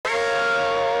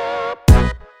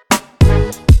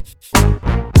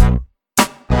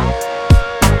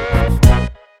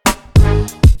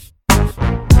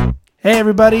Hey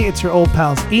everybody, it's your old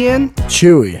pals Ian,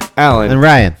 Chewy, Alan, and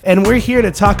Ryan. and we're here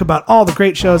to talk about all the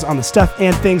great shows on the Stuff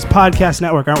and Things podcast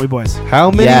network, aren't we, boys?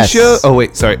 How many Yes. shows? Oh,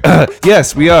 wait, sorry.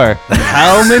 Yes, we are.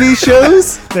 How many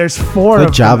shows? There's four Good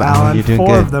of job, them, Alan. Alan. You're doing Four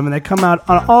good. of them, and they come out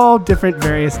on all different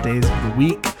various days of the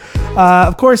week.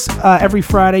 Of course, every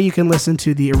Friday you can listen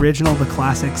to the original, the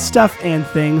classic Stuff and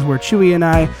Things, where Chewy and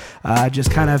I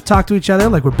just kind of talk to each other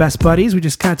like we're best buddies. We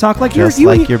just kind of talk like Just you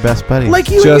like and your best buddies. like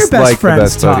you and your Just best like the friends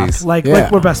best talk. buddies. Like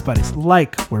we're best buddies.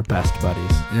 Like we're best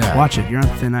buddies. Yeah. Watch it. You're on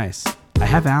thin ice. I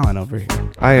have Alan over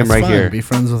here. I am right here. Be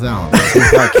friends with Alan.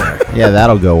 Yeah,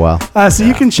 that'll go well. So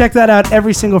you can check that out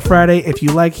every single Friday if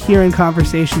you like hearing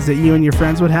conversations that you and your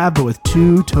friends would have, but with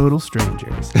two total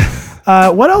strangers.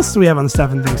 What else do we have on the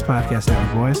Stuff and Things podcast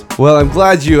network, boys? Well, I'm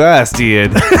glad you asked,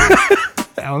 Ian.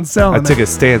 Alan I selling took it. a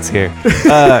stance here.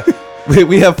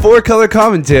 We have four color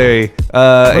commentary. What's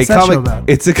that comic. show about?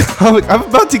 It's a comic. I'm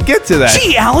about to get to that.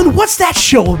 Gee, Alan, what's that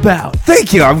show about?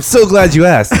 Thank you. I'm so glad you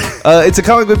asked. It's a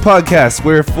comic book podcast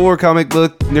where four comic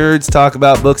book nerds talk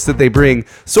about books that they bring,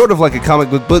 sort of like a comic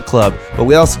book club, but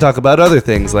we also talk about other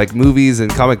things like movies and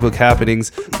comic book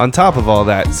happenings on top of all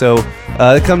that. So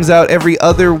it comes out every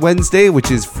other Wednesday,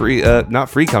 which is free, not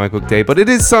free comic book day, but it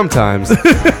is sometimes.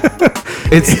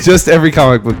 It's just every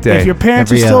comic book day. If your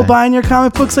parents Every are still other. buying your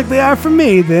comic books like they are for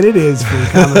me, then it is free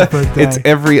comic book day. It's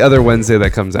every other Wednesday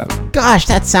that comes out. Gosh,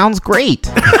 that sounds great.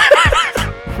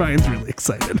 Ryan's really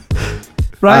excited.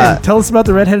 Ryan, tell us about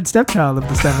the redheaded stepchild of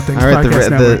the Stuff and Things All right, podcast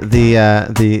network.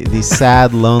 the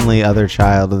sad, lonely other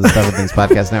child of the Stuff and Things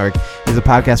podcast network is a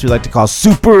podcast we like to call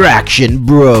Super Action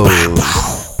Bros.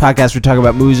 Podcast we talk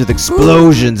about movies with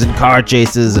explosions and car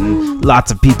chases and lots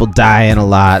of people dying a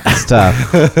lot and stuff.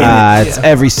 It's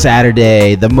every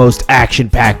Saturday, the most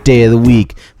action-packed day of the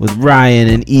week with Ryan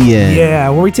and Ian. Yeah,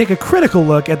 where we take a critical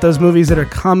look at those movies that are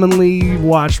commonly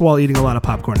watched while eating a lot of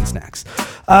popcorn and snacks.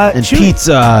 And Chewy-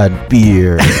 pizza and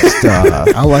beer and stuff.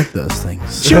 I like those things.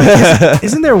 Chewy,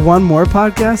 isn't there one more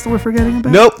podcast that we're forgetting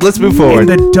about? Nope, let's move In forward.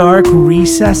 the dark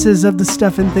recesses of the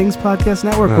Stuff and Things podcast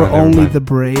network, Oh, where never only mind. the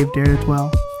brave dare to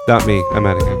dwell. Not me. I'm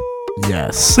out of here.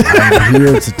 Yes, I'm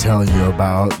here to tell you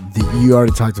about you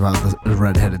already talked about the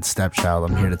redheaded stepchild.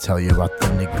 I'm here to tell you about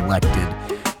the neglected,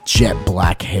 jet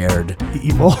black-haired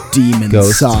Evil. demon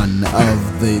Ghost. son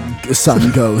of the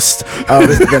sun ghost of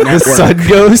the network. The sun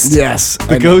ghost? Yes,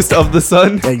 The ghost of the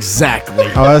sun? Exactly.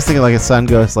 Oh, I was thinking like a sun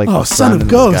ghost, like Oh, the son of in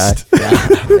the sky. ghost.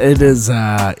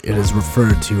 Yeah. It is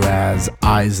referred to as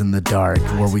Eyes in the Dark,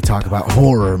 where we talk about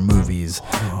horror movies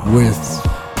with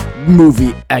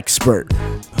movie expert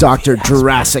Dr.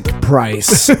 Jurassic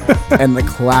Price and the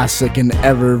classic and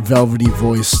ever velvety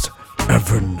voiced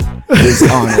Evan is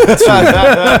on it too.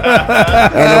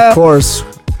 And of course,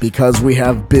 because we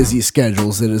have busy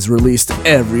schedules, it is released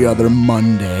every other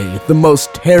Monday, the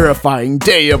most terrifying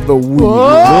day of the week.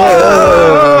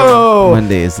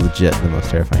 Monday is legit the most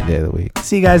terrifying day of the week.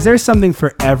 See, guys, there's something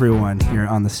for everyone here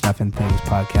on the Stuff and Things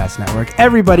podcast network.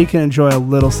 Everybody can enjoy a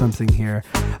little something here.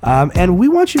 And we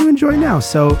want you to enjoy now.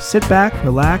 So sit back,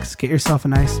 relax, get yourself a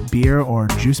nice beer or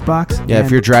juice box. Yeah, and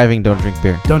if you're driving, don't drink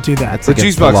beer. don't do that. That's The against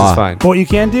juice the box law. is fine. But what you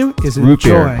can do is Root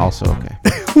enjoy. beer, also okay.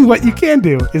 What you can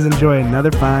do is enjoy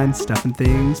another fine Stuff and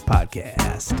Things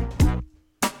podcast.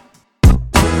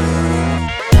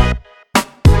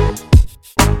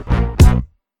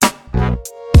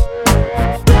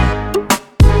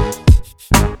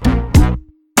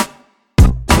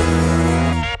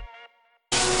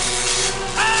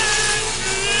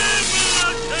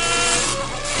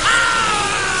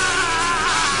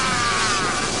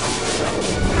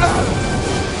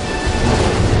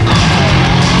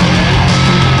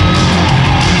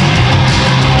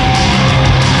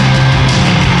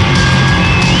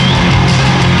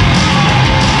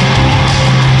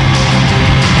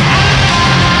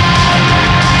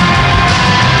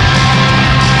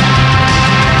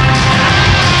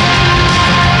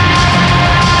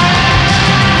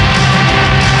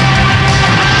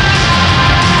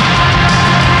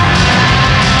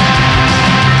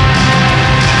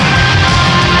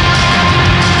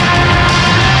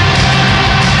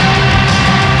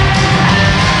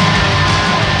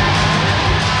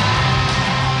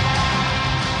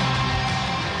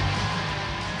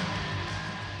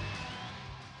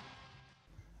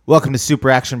 Welcome to Super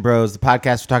Action Bros, the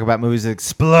podcast we talk about movies with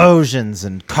explosions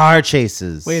and car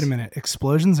chases. Wait a minute.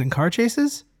 Explosions and car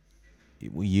chases?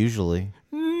 Usually.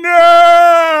 No!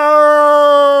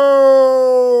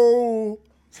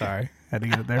 Sorry. Had to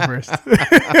get it there first.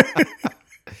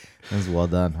 That was well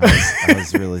done. I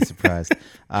was really surprised.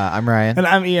 I'm Ryan. And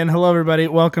I'm Ian. Hello, everybody.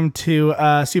 Welcome to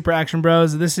Super Action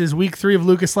Bros. This is week 3 of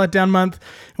Lucas Letdown Month,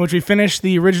 in which we finished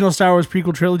the original Star Wars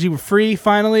prequel trilogy. We're free,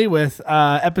 finally, with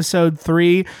Episode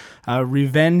 3,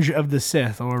 Revenge of the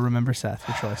Sith, or Remember Seth,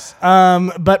 your choice.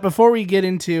 But before we get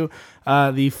into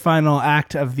the final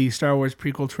act of the Star Wars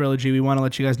prequel trilogy, we want to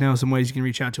let you guys know some ways you can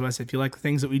reach out to us if you like the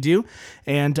things that we do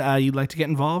and you'd like to get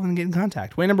involved and get in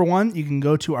contact. Way number 1, you can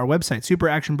go to our website,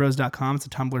 superactionbros.com. It's a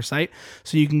Tumblr site.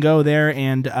 So you can go there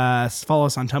and follow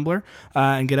us on Tumblr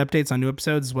and get updates on new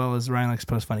episodes, as well as Ryan likes to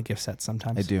post funny gift sets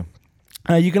sometimes. I do.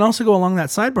 You can also go along that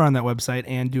sidebar on that website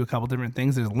and do a couple different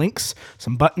things. There's links,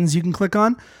 some buttons you can click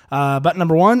on. Button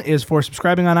number 1 is for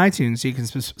subscribing on iTunes. So you can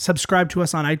subscribe to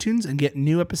us on iTunes and get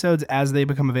new episodes as they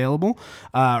become available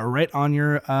right on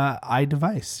your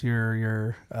iDevice,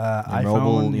 your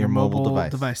iPhone, your mobile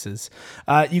devices.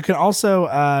 You can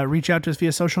also reach out to us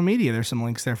via social media. There's some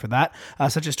links there for that,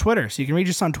 such as Twitter. So you can reach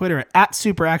us on Twitter at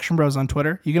Super Action Bros on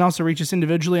Twitter. You can also reach us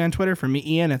individually on Twitter. For me,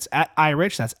 Ian, it's at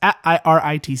iRich. That's at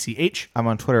IRITCH. I'm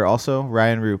on Twitter also,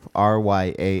 Ryan Roop,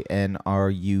 RyanRuppe.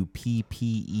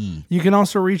 You can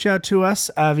also reach out to us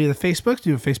via the Facebook.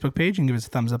 Do a Facebook page and give us a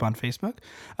thumbs up on Facebook.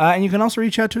 And you can also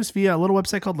reach out to us via a little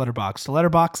website called Letterboxd,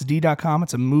 letterboxd.com.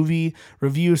 It's a movie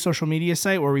review social media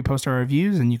site where we post our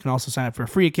reviews, and you can also sign up for a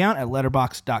free account at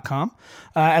letterboxd.com.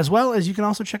 As well as you can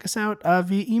also check us out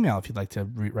via email if you'd like to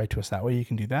write to us that way. You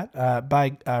can do that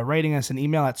by writing us an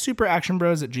email at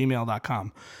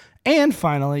superactionbros@gmail.com. And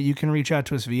finally, you can reach out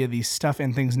to us via the Stuff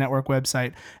and Things Network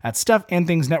website at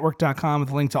stuffandthingsnetwork.com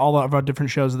with a link to all of our different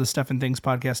shows of the Stuff and Things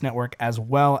Podcast Network, as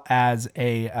well as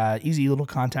a easy little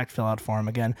contact fill-out form.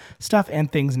 Again,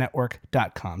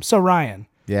 stuffandthingsnetwork.com. So, Ryan.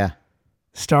 Yeah.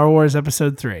 Star Wars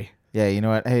Episode 3. Yeah, you know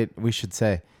what? Hey, we should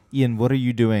say, Ian, what are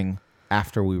you doing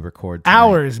after we record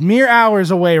tonight? Mere hours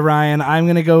away, Ryan. I'm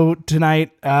going to go tonight,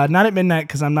 not at midnight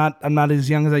because I'm not as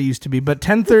young as I used to be, but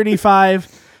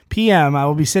 10:35 p.m. I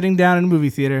will be sitting down in a movie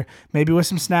theater, maybe with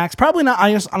some snacks. Probably not.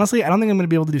 Honestly, I don't think I'm going to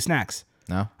be able to do snacks.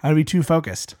 No? I'm going to be too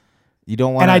focused. You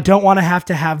don't want, and I don't want to have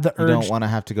the urge. You don't want to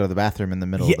have to go to the bathroom in the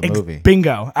middle of the movie.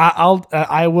 Bingo.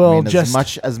 I will just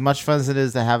as much fun as it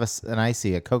is to have an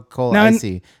icy, a Coca-Cola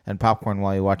icy, and popcorn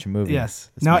while you watch a movie. Yes.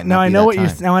 Now I know what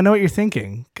you're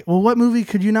thinking. Well, what movie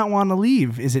could you not want to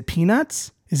leave? Is it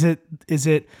Peanuts? Is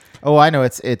it? Oh, I know.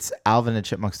 It's Alvin and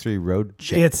Chipmunks 3 Road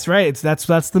Trip. It's right.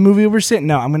 That's the movie we're sitting.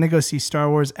 No, I'm going to go see Star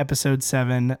Wars Episode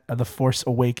 7, The Force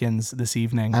Awakens this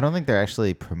evening. I don't think they're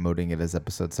actually promoting it as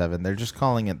Episode 7. They're just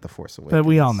calling it The Force Awakens. But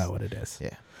we all know what it is.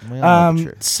 Yeah. We all know the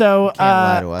truth. So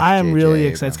I am really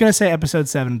excited. Abrams. It's going to say Episode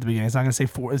 7 at the beginning. It's not going to say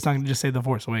 4. It's not going to just say The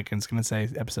Force Awakens. It's going to say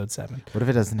Episode 7. What if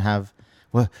it doesn't have...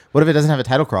 What if it doesn't have a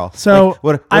title crawl? So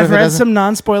I've read some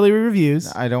non-spoilery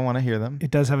reviews. I don't want to hear them.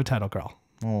 It does have a title crawl.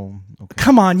 Oh, okay.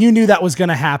 Come on, you knew that was going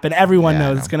to happen. Everyone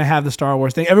knows it's going to have the Star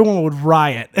Wars thing. Everyone would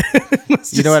riot.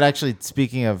 You know what? Actually,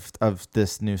 speaking of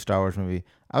this new Star Wars movie,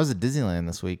 I was at Disneyland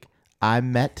this week. I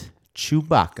met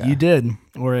Chewbacca. You did,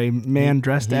 or a man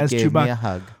dressed as gave Chewbacca. Me a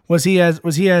hug. Was he as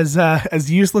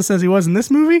useless as he was in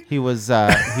this movie? He was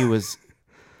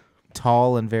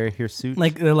tall and very hirsute.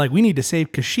 They're like, we need to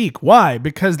save Kashyyyk. Why?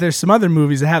 Because there's some other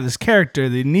movies that have this character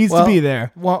that needs to be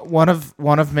there. One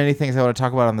of many things I want to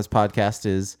talk about on this podcast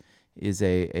is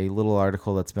a little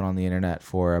article that's been on the internet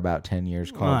for about 10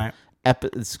 years called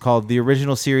it's called The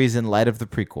Original Series in Light of the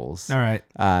Prequels. All right.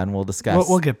 And we'll discuss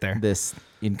we'll get there. This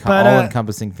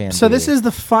all-encompassing fan So debate. this is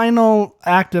the final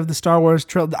act of the Star Wars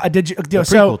trilogy.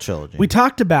 Prequel trilogy. We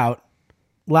talked about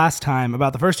last time,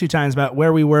 about the first 2 times, about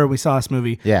where we were when we saw this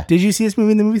movie. Yeah. Did you see this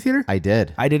movie in the movie theater? I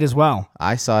did. I did as well.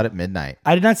 I saw it at midnight.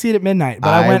 I did not see it at midnight,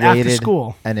 but I went after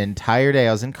school. An entire day.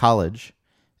 I was in college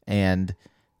and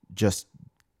just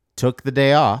took the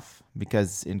day off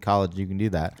because in college you can do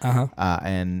that.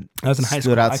 And I was in high school.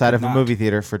 Stood outside of a movie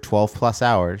theater for 12 plus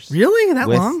hours. Really? That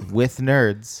long? With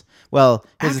nerds. Well,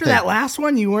 after that last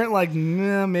one, you weren't like,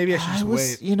 nah, maybe I should just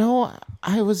wait. You know,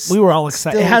 we were all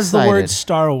excited. It has the word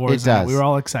Star Wars in it. We were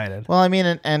all excited. Well, I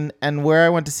mean, and where I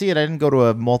went to see it, I didn't go to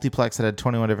a multiplex that had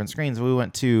 21 different screens. We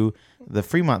went to the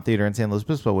Fremont Theater in San Luis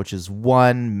Obispo, which is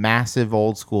one massive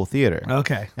old school theater.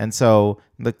 Okay. And so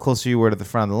the closer you were to the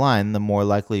front of the line, the more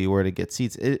likely you were to get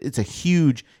seats. It's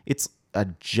a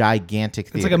gigantic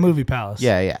theater. It's like a movie palace.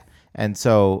 Yeah. And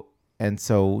so,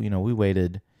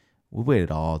 we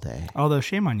waited all day. Although,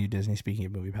 shame on you, Disney, speaking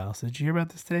of movie palace. Did you hear about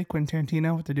this today? Quentin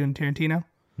Tarantino, what they're doing to Tarantino?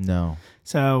 No.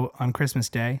 So on Christmas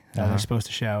Day, they're supposed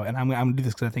to show, and I'm going to do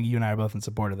this because I think you and I are both in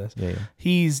support of this. Yeah.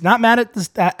 He's not mad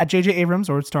at J.J. Abrams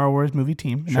or Star Wars movie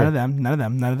team. Sure. None of them.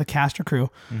 None of the cast or crew.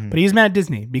 Mm-hmm. But he's mad at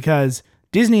Disney because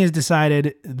Disney has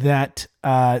decided that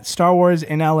Star Wars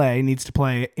in LA needs to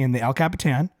play in the El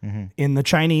Capitan, in the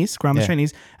Chinese, Ground Yeah.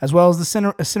 Chinese, as well as the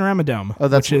Cinerama Dome. Oh,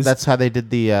 which is, that's how they did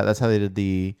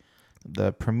the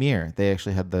premiere. They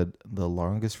actually had the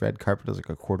longest red carpet. It was like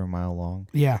a quarter mile long.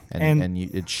 yeah, and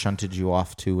it shunted you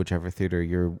off to whichever theater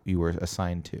you were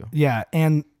assigned to. yeah,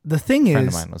 and the thing friend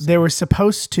of is, mine was they were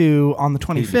supposed to on the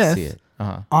You didn't see 25th it.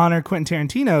 Uh-huh. honor Quentin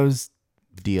Tarantino's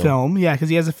Deal. film, yeah, because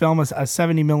he has a film, a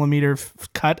 70 millimeter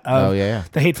cut of Oh, yeah.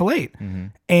 The Hateful Eight, Mm-hmm.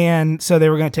 and so they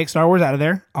were going to take Star Wars out of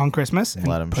there on Christmas and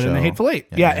let 'em put in The show. Hateful Eight,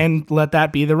 Yeah. and let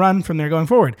that be the run from there going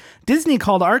forward. Disney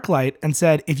called ArcLight and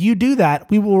said, if you do that,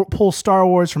 we will pull Star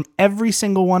Wars from every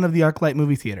single one of the ArcLight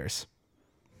movie theaters.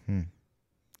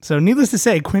 So needless to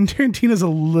say, Quentin Tarantino's a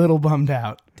little bummed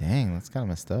out. Dang, that's kind of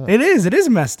messed up. It is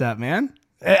messed up, man.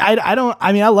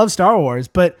 I love Star Wars,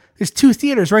 but there's 2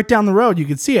 theaters right down the road. You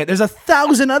could see it. There's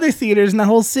 1,000 other theaters in the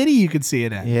whole city you could see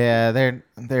it in. Yeah, they're.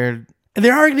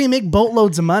 They're already going to make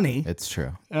boatloads of money. It's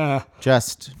true. Uh,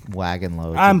 Just wagon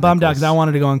loads. I'm of bummed out because I nickels.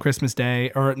 wanted to go on Christmas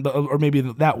Day or maybe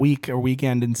that week or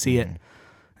weekend and see it.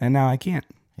 And now I can't.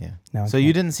 Yeah. No, I So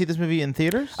you didn't see this movie in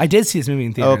theaters? I did see this movie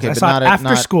in theaters. Okay, I but saw not it at- after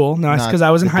not- school. No, it's not because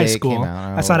I was in the high day it school. came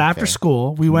out. I saw it Oh, after okay.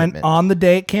 school. We went Commitment. on the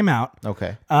day it came out.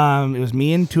 Okay. It was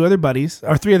me and 2 other buddies,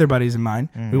 or 3 other buddies of mine.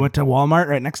 We went to Walmart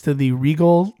right next to the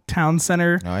Regal Town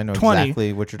Center. No, I know 20.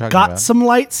 exactly what you're talking Got about. some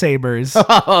lightsabers.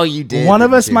 Oh, you did. One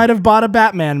of didn't us you? might have bought a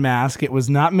Batman mask. It was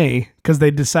not me because they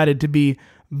decided to be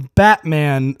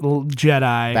Batman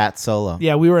Jedi. Bat Solo.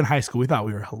 Yeah, we were in high school. We thought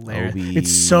we were hilarious. Obi.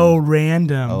 It's so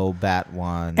random. Oh, Bat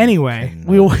One. Anyway,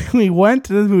 we went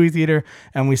to the movie theater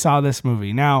and we saw this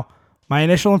movie. Now, my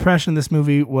initial impression of this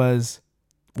movie was,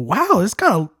 wow, this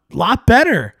got a lot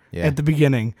better Yeah. at the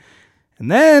beginning. And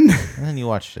then, And then you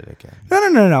watched it again.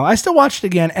 no. I still watched it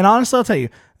again. And honestly, I'll tell you,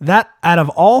 that out of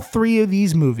all 3 of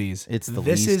these movies, It's the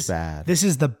this least is, bad. This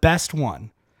is the best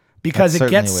one. Because That's it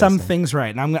gets certainly some what it is. things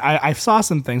right, and I saw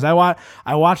some things. I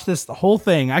watched this the whole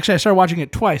thing. Actually, I started watching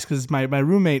it twice because my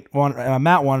roommate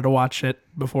Matt wanted to watch it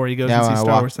before he goes Yeah, and when see I,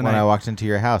 Star Wars walked, when tonight. I walked into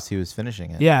your house, he was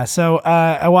finishing it. Yeah, so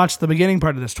I watched the beginning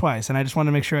part of this twice, and I just wanted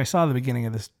to make sure I saw the beginning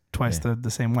of this twice the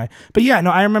same way. But yeah,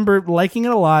 no, I remember liking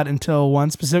it a lot until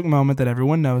one specific moment that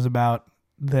everyone knows about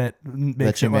that makes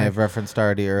That you it may like, have referenced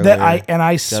already earlier. that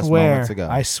I just moments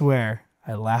ago. swear,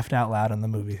 I laughed out loud in the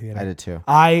movie theater. I did too.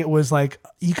 I was like,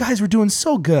 you guys were doing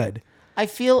so good. I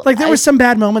feel Like there were some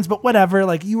bad moments, but whatever.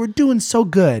 Like you were doing so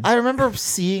good. I remember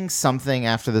seeing something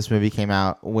after this movie came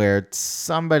out where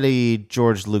somebody,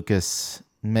 George Lucas,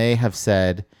 may have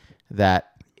said that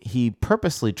he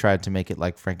purposely tried to make it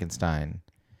like Frankenstein.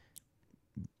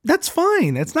 That's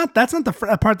fine. That's not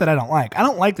the part that I don't like. I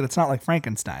don't like that it's not like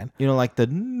Frankenstein. You know, like the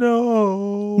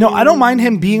no. No, I don't mind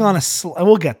him being on a.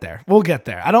 We'll get there.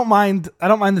 I don't mind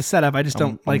the setup. I just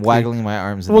don't I'm like. waggling my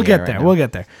arms. In We'll the get air there. right now. We'll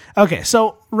get there. Okay,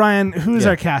 so Ryan, who's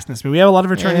Yeah. our cast in this movie? We have a lot of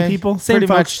returning Yeah, people. Same pretty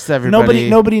folks. much everybody.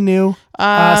 Nobody new.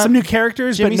 Some new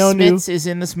characters, Jimmy but no Smits is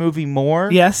in this movie more.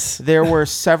 new. Yes. There were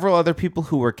several other people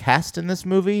who were cast in this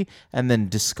movie and then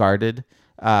discarded.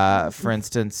 For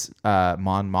instance,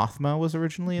 Mon Mothma was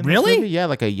originally in this Really? movie. Yeah,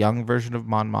 like a young version of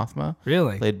Mon Mothma.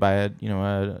 Really? Played by a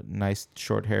nice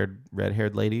short-haired,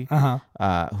 red-haired lady.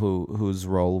 Whose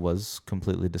role was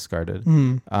completely discarded.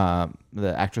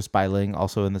 The actress Bai Ling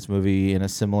also in this movie in a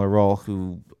similar role,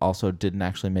 who also didn't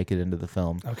actually make it into the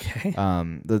film. Okay.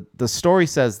 The story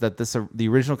says that the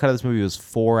original cut of this movie was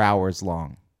 4 hours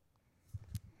long.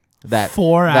 That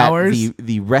 4 that hours?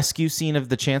 The rescue scene of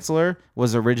the Chancellor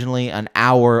was originally an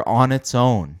hour on its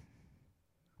own.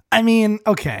 I mean,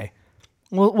 okay.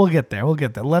 We'll get there.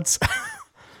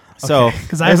 So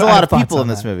 'Cause there's I have a lot of thoughts people on in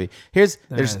this that. movie. is.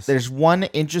 There's one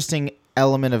interesting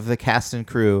element of the cast and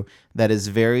crew that is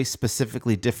very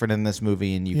specifically different in this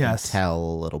movie, and you Yes. can tell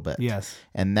a little bit. Yes.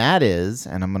 And that is,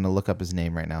 and I'm going to look up his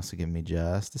name right now, so give me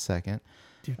just a second.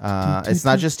 It's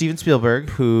not just Steven Spielberg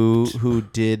who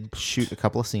did shoot a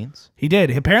couple of scenes. He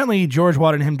did. Apparently, George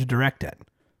wanted him to direct it.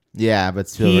 Yeah, but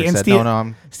Spielberg said, Steve-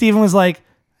 no, Steven was like,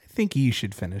 I think you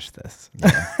should finish this.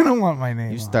 I don't want my name.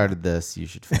 you on it." started this, you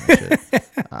should finish it.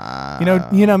 You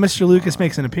know, Mr. Lucas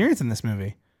makes an appearance in this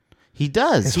movie. He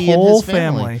does. His He and whole his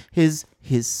family. family.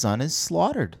 His son is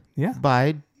slaughtered. Yeah.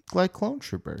 By like clone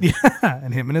troopers.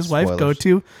 And him and his wife go Spoilers.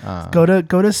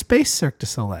 to Space Cirque du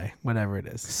Soleil, whatever it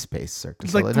is. Space Circus.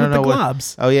 It's like with the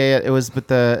globs. Oh yeah. It was, but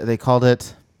they called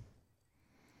it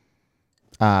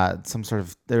some sort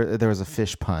of there was a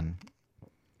fish pun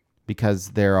because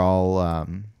they're all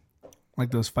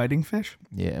Like those fighting fish.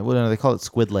 yeah. Well, no, they call it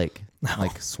Squid Lake,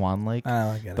 like Swan Lake. Oh,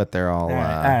 I get it. But they're all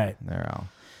right. they're all.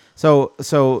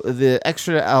 So the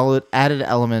extra added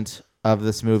element of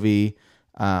this movie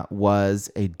was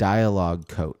a dialogue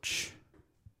coach.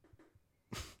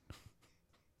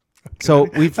 So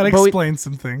that explains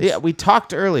some things. Yeah, we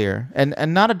talked earlier,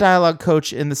 and not a dialogue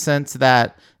coach in the sense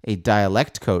that a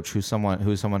dialect coach who's someone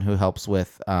who helps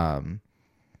with I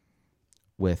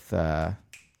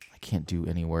can't do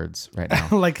any words right now.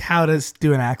 Like how to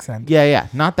do an accent. Yeah,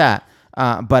 not that,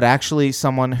 but actually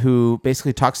someone who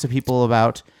basically talks to people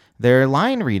about their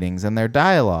line readings and their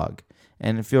dialogue.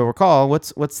 And if you'll recall,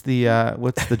 what's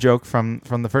the joke from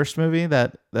the first movie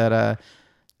that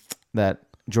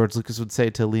George Lucas would say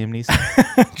to Liam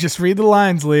Neeson? Just read the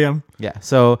lines, Liam. Yeah.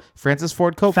 So Francis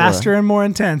Ford Coppola. Faster and more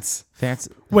intense.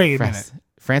 Wait a minute.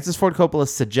 Francis Ford Coppola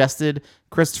suggested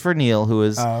Christopher Neal, who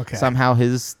is somehow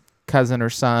his cousin or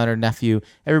son or nephew.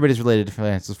 Everybody's related to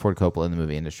Francis Ford Coppola in the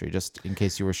movie industry, just in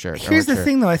case you were sure. Here's the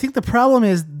thing, though. I think the problem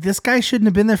is this guy shouldn't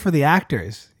have been there for the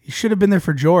actors. He should have been there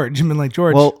for George. I mean, like,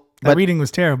 George, that reading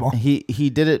was terrible. He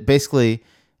did it basically.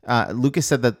 Lucas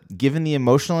said that given the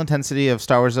emotional intensity of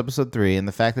Star Wars Episode 3 and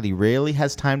the fact that he rarely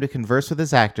has time to converse with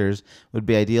his actors, would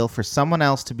be ideal for someone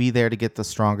else to be there to get the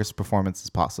strongest performances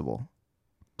possible.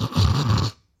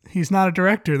 He's not a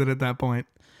director then at that point.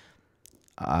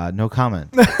 No comment.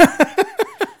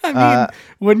 I mean,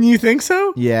 wouldn't you think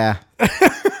so? Yeah.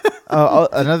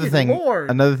 Another thing. Lord.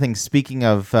 Another thing. Speaking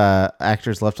of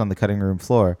actors left on the cutting room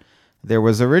floor, there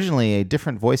was originally a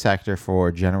different voice actor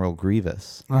for General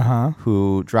Grievous,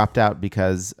 who dropped out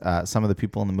because some of the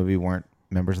people in the movie weren't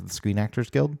members of the Screen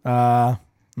Actors Guild. You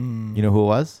know who it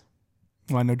was?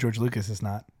 Well, I know George Lucas is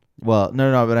not. Well,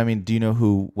 no, but I mean, do you know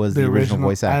who was the original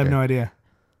voice actor? I have no idea.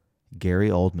 Gary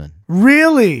Oldman.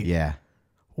 Really? Yeah.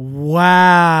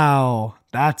 Wow.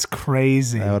 That's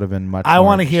crazy. That would have been much I more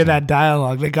want to hear interesting. that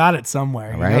dialogue. They got it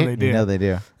somewhere. Right? You know they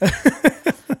do.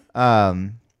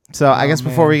 So I guess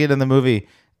before we get in the movie,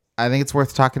 I think it's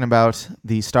worth talking about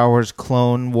the Star Wars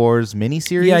Clone Wars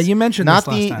miniseries. Yeah, you mentioned not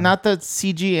this last time. Not the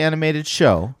CG animated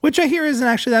show. Which I hear isn't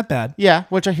actually that bad. Yeah,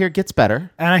 which I hear gets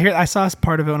better. And I saw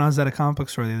part of it when I was at a comic book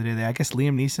store the other day. I guess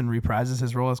Liam Neeson reprises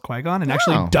his role as Qui-Gon and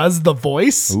actually does the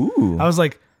voice. Ooh. I was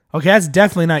like, okay, that's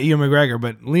definitely not Ewan McGregor,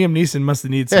 but Liam Neeson must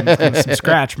have needed some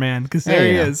scratch, man, because there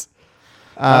he is.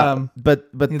 But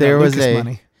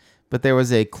there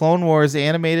was a Clone Wars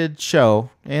animated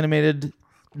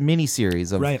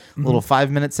miniseries of little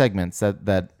 5-minute segments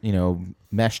that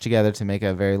mesh together to make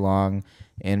a very long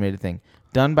animated thing,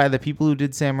 done by the people who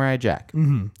did Samurai Jack.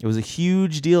 Mm-hmm. It was a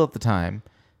huge deal at the time,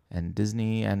 and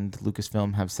Disney and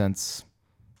Lucasfilm have since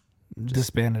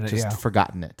disbanded it,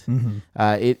 forgotten it. Mm-hmm.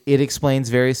 It explains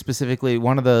very specifically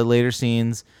one of the later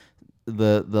scenes.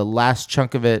 The last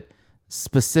chunk of it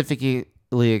specifically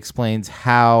explains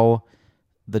how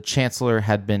the Chancellor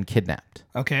had been kidnapped.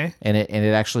 Okay. And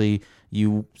it actually,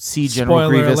 you see General Spoiler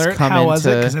Grievous alert, come how into... was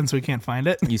it? Since we can't find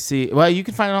it. You see... Well, you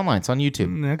can find it online. It's on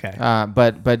YouTube. Okay.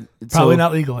 But Probably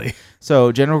not legally.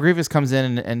 So General Grievous comes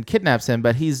in and kidnaps him,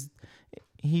 but he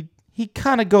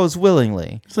kind of goes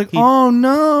willingly. It's like, oh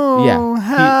no. Yeah.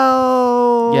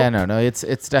 How? No.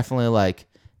 It's definitely like...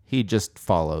 He just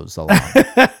follows along.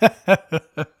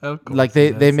 Like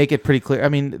they make it pretty clear. I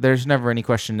mean, there's never any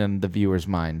question in the viewer's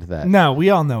mind that we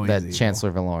all know that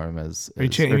Chancellor Valorum is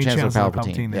Chancellor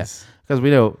Palpatine. Is. Because we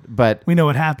know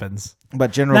what happens.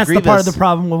 But General Grievous, that's the part of the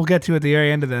problem we'll get to at the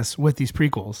very end of this with these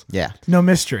prequels. Yeah, no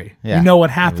mystery. Yeah. You know what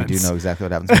happens. We do know exactly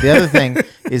what happens. But the other thing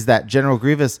is that General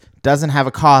Grievous doesn't have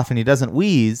a cough and he doesn't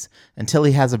wheeze until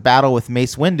he has a battle with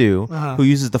Mace Windu, who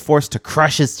uses the Force to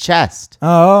crush his chest.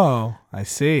 Oh, I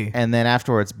see. And then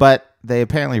afterwards, but they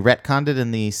apparently retconned it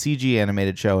in the CG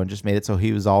animated show and just made it so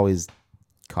he was always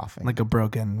coughing, like a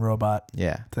broken robot.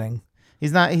 Yeah, thing.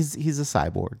 He's not. He's a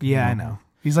cyborg. Yeah, I know.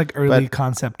 He's like early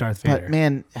concept Darth Vader. But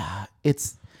man,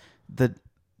 it's the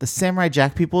Samurai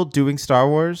Jack people doing Star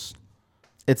Wars.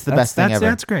 It's the best thing ever.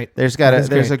 That's great. There's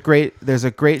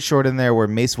a great short in there where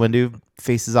Mace Windu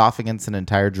faces off against an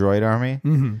entire droid army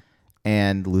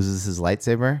and loses his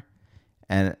lightsaber.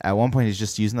 And at one point, he's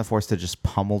just using the Force to just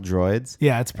pummel droids.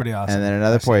 Yeah, it's pretty awesome. And then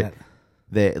another point,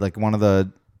 one of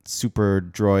the super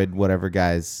droid whatever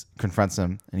guys confronts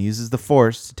him and he uses the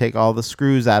Force to take all the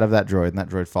screws out of that droid, and that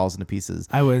droid falls into pieces.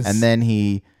 And then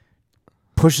he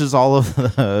pushes all of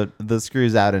the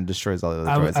screws out and destroys all the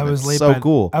other droids. I was late.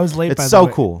 Cool. I was late. It's so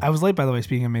cool. I was late, by the way.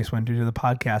 Speaking of Mace Windu, to the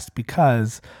podcast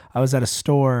because I was at a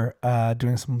store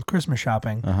doing some Christmas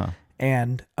shopping.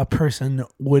 And a person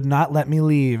would not let me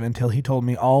leave until he told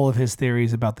me all of his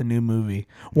theories about the new movie.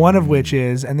 One of which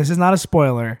is, and this is not a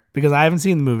spoiler because I haven't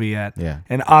seen the movie yet. Yeah.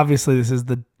 And obviously this is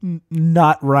the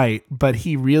not right, but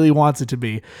he really wants it to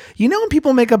be. You know when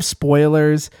people make up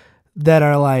spoilers that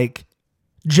are like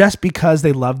just because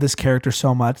they love this character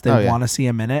so much, they Oh, yeah. want to see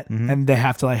him in it, and they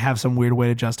have to like have some weird way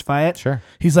to justify it. Sure.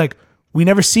 He's like, we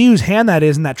never see whose hand that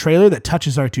is in that trailer that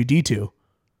touches R2-D2.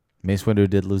 Mace Windu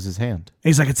did lose his hand. And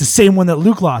he's like, it's the same one that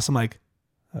Luke lost. I'm like,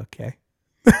 okay.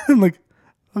 I'm like,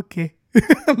 okay.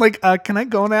 I'm like, can I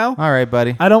go now? All right,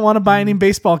 buddy. I don't want to buy any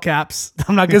baseball caps.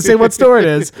 I'm not going to say what store it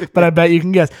is, but I bet you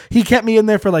can guess. He kept me in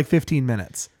there for like 15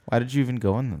 minutes. Why did you even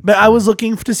go in? But I was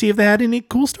looking to see if they had any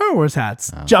cool Star Wars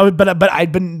hats. But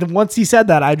I'd been, once he said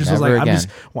that, I just was Never like, again.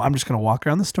 I'm just going to walk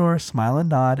around the store, smile and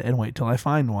nod, and wait till I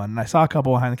find one. And I saw a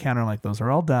couple behind the counter. I'm like, those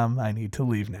are all dumb. I need to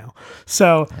leave now.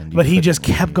 So, but he just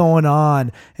kept going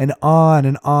on and on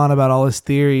and on about all his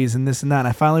theories and this and that. And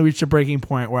I finally reached a breaking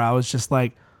point where I was just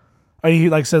like, he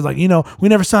like says like, we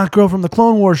never saw a girl from the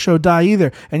Clone Wars show die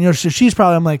either. And so she's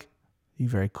probably, I'm like, you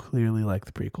very clearly like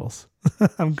the prequels.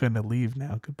 I'm going to leave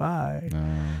now. Goodbye.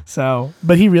 So,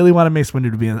 but he really wanted Mace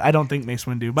Windu to be in it. I don't think Mace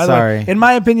Windu. By the way, in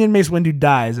my opinion, Mace Windu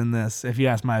dies in this, if you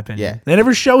ask my opinion. Yeah. They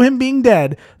never show him being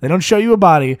dead. They don't show you a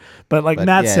body. But like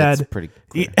Matt yeah, said, it's pretty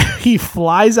he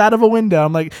flies out of a window.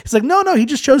 I'm like, he's like, no, he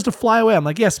just chose to fly away. I'm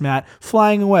like, yes, Matt,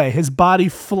 flying away. His body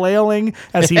flailing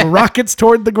as he rockets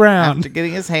toward the ground. After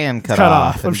getting his hand cut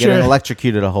off, off I'm and getting sure.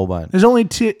 electrocuted a whole bunch. There's only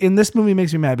two in this movie.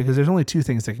 Makes me mad because there's only two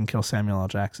things that can kill Samuel L.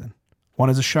 Jackson. One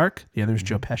is a shark. The other is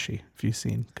Joe Pesci. If you've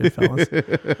seen Goodfellas,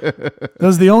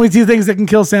 those are the only two things that can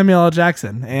kill Samuel L.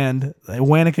 Jackson. And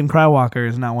Wanakin Crywalker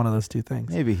is not one of those two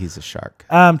things. Maybe he's a shark.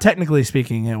 Technically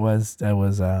speaking, it was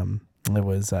Ian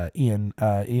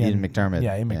McDermott.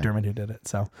 Yeah, Ian McDermott who did it.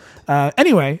 So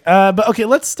anyway, but okay,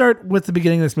 let's start with the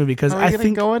beginning of this movie because I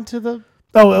think go into the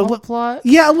plot.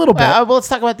 Yeah, a little bit. Well, let's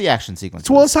talk about the action sequence.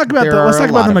 So let's talk about the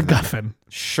MacGuffin.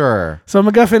 Sure. So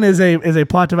MacGuffin is a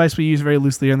plot device we use very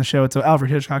loosely on the show. It's an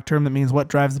Alfred Hitchcock term that means what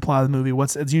drives the plot of the movie.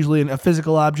 It's usually a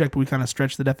physical object, but we kind of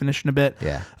stretch the definition a bit.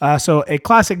 Yeah. So a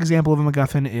classic example of a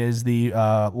MacGuffin is the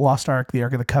Lost Ark, the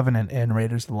Ark of the Covenant in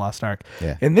Raiders of the Lost Ark.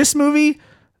 Yeah. In this movie,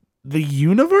 the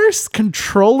universe,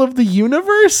 control of the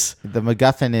universe, The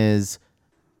MacGuffin is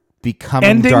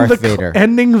becoming Darth Vader.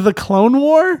 Ending the Clone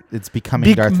War. It's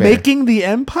becoming Darth Vader. Making the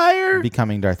Empire.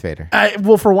 Becoming Darth Vader.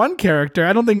 Well, for one character,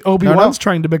 I don't think Obi-Wan's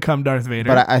trying to become Darth Vader.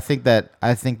 But I think that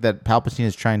Palpatine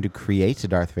is trying to create a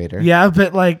Darth Vader. Yeah,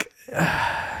 but like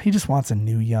he just wants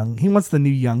he wants the new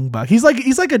young buck. He's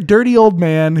like a dirty old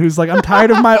man who's like, I'm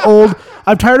tired of my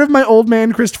old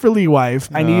man Christopher Lee wife.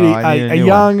 I need a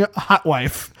young hot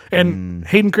wife. And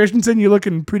Hayden Christensen, you're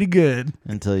looking pretty good.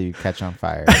 Until you catch on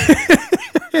fire.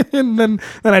 And then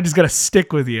I just got to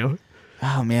stick with you.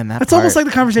 Oh man, that's almost like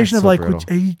the conversation of so like, brutal.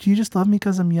 do you just love me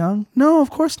because I'm young? No, of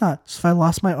course not. So if I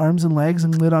lost my arms and legs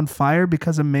and lit on fire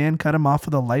because a man cut him off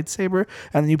with a lightsaber,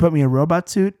 and then you put me in a robot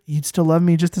suit, you'd still love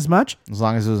me just as much? As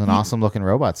long as it was an awesome looking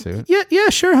robot suit. Yeah,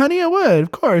 sure, honey, I would.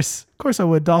 Of course I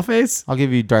would. Dollface. I'll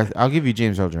give you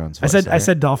James Earl Jones. I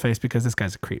said Dollface because this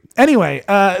guy's a creep. Anyway,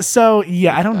 so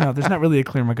yeah, I don't know. There's not really a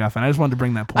clear MacGuffin. I just wanted to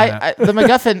bring that point out. The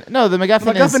MacGuffin. No, the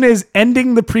MacGuffin is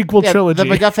ending the prequel trilogy. The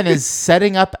MacGuffin is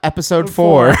setting up Episode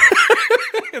 4.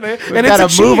 We've got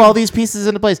to move all these pieces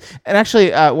into place. And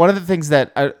actually, one of the things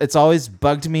that it's always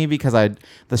bugged me because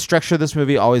the structure of this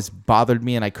movie always bothered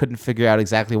me, and I couldn't figure out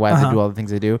exactly why they do all the things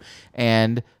they do.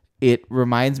 And it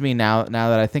reminds me now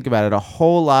that I think about it, a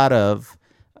whole lot of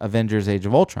Avengers: Age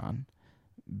of Ultron,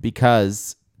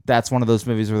 because that's one of those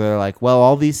movies where they're like, well,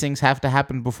 all these things have to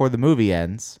happen before the movie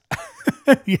ends.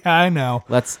 Yeah, I know.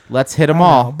 Let's hit them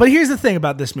all. But here's the thing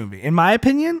about this movie. In my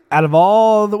opinion, out of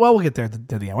all we'll get there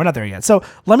to the end. We're not there yet. So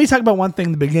let me talk about one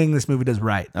thing the beginning of this movie does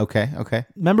right. Okay.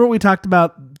 Remember what we talked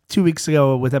about 2 weeks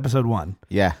ago with episode 1?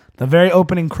 Yeah. The very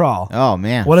opening crawl. Oh,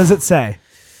 man. What does it say?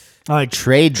 Like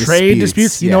trade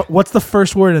disputes. You know, what's the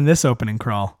first word in this opening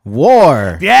crawl?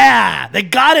 War. Yeah, they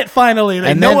got it finally.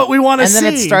 They know what we want to see. And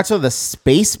then it starts with a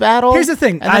space battle. Here's the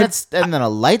thing. And then a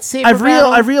lightsaber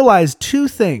battle. I've realized two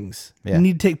things Yeah.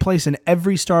 need to take place in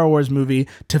every Star Wars movie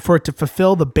for it to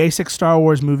fulfill the basic Star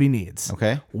Wars movie needs.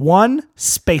 Okay. One,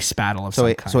 space battle of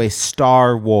some kind. So a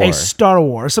Star War. A Star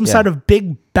Wars. Some sort of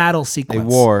big battle sequence. A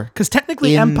war. Because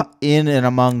technically in and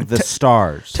among the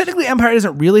stars. Technically, Empire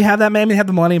doesn't really have that many. They have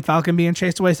the Millennium Falcon being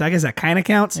chased away, so I guess that kind of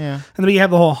counts. Yeah. And then you have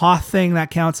the whole Hoth thing,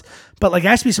 that counts. But like, it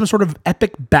has to be some sort of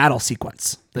epic battle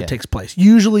sequence that takes place,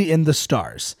 usually in the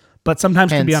stars, but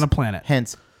sometimes can be on a planet.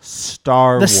 Hence,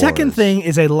 Star Wars. The second thing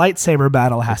is a lightsaber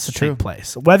battle has to take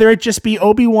place. Whether it just be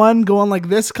Obi-Wan going like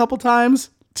this a couple times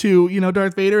to,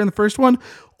 Darth Vader in the first one,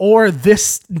 or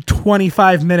this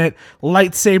 25-minute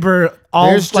lightsaber.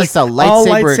 There's just a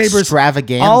lightsaber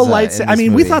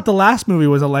extravaganza. We thought the last movie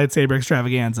was a lightsaber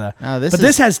extravaganza.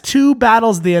 This has two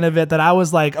battles at the end of it that I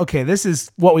was like, okay, this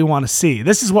is what we want to see.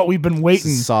 This is what we've been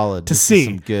waiting solid to see.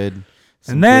 Some good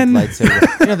And then- good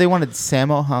lightsaber. You know, they wanted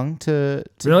Sammo Hung to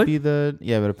Really? be the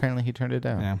but apparently he turned it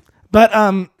down. Yeah.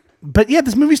 But yeah,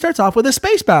 this movie starts off with a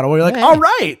space battle where you're like, Yeah. all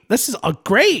right, this is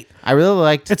great. I really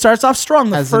liked It starts off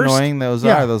strong. The as first, annoying those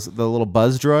yeah. are the little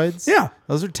buzz droids. Yeah.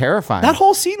 those are terrifying. That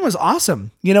whole scene was awesome.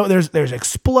 You know, there's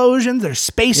explosions, there's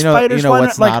space You know fighters. flying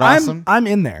what's around. not like awesome? I'm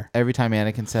in there. Every time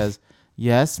Anakin says,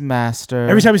 "Yes, master."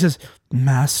 Every time he says,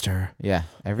 "Master," Yeah,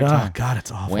 every oh time. god, it's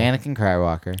awful. Anakin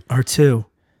Skywalker. R2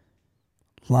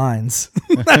 lines.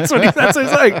 that's what he's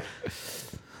like.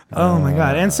 Oh my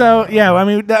god! And so yeah, I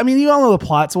mean, you all know the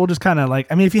plot, so we'll just kind of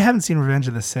like. I mean, if you haven't seen Revenge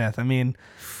of the Sith, I mean,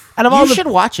 out of all You the should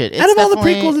watch it. It's out of all the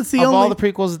definitely- prequels, it's the of all only- the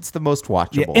prequels, it's the most yeah,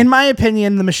 watchable. in my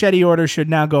opinion, the machete order should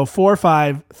now go 4,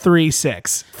 5, 3,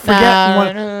 6. Forget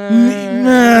one.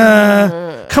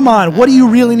 Come on, what do you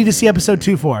really need to see episode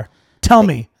 2 for? Tell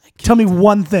me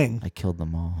one thing. I killed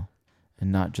them all,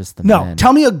 and not just the No, men.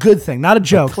 tell me a good thing, not a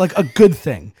joke, like a good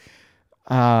thing.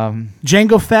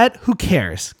 Jango Fett, who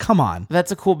cares? Come on.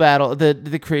 That's a cool battle.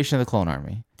 The creation of the Clone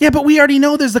Army. Yeah, but we already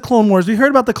know there's the Clone Wars. We heard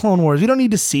about the Clone Wars. We don't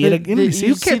need to see it. You need to see.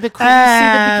 Who cares? you see the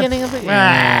beginning of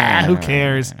it. Who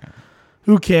cares?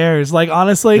 Who cares? Like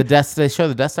honestly, They show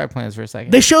the Death Star plans for a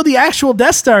second. they show the actual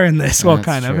Death Star in this. Well, That's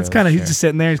kind of. true, It's kind of. that's He's just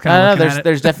sitting there. He's I kind don't of know. looking at it.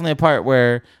 There's definitely a part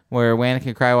where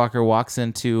Anakin Skywalker walks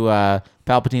into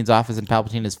Palpatine's office and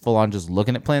Palpatine is full on just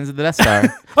looking at plans of the Death Star.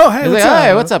 Oh, hey, He's what's like, up?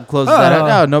 hey, what's up? Closes that Oh.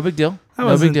 out. No, no big deal.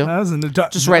 No big deal. I was in the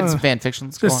Just writing some fan fiction.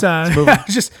 Let's go Just, on. Let's move on.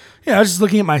 I was just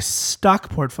looking at my stock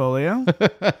portfolio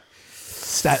at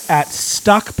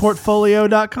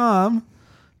stockportfolio.com.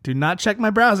 Do not check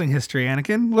my browsing history,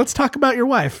 Anakin. Let's talk about your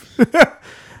wife.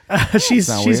 she's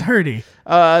not hurdy.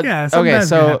 Yeah. Yeah, something Okay. bad's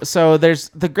gonna happen. So there's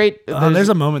the great. There's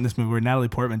a moment in this movie where Natalie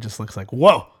Portman just looks like,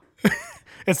 whoa.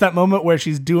 It's that moment where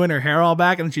she's doing her hair all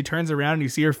back and then she turns around and you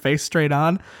see her face straight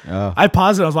on. Oh. I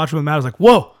paused it. I was watching with Matt. I was like,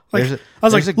 whoa. Like, There's a- I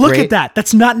was there's like, a look great- at that.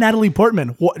 That's not Natalie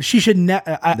Portman. What, she should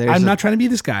I'm not trying to be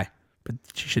this guy, but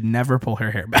she should never pull her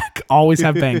hair back. Always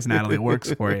have bangs, Natalie. It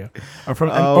works for you. Or one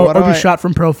of be my- shot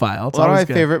from profile. It's One of always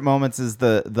my good. favorite moments is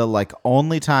the like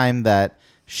only time that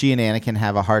she and Anakin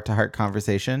have a heart-to-heart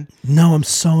conversation. No, I'm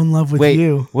so in love with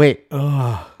you. Wait.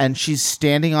 And she's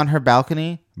standing on her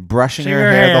balcony, brushing her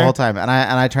hair the whole time. And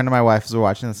I turned to my wife as we're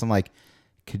watching this. I'm like,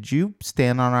 could you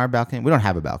stand on our balcony? We don't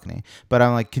have a balcony, but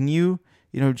I'm like, can you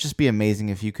just be amazing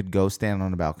if you could go stand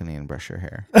on a balcony and brush your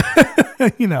hair.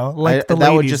 You know, like the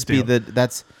that would ladies just do. be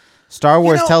that's Star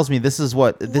Wars know, tells me this is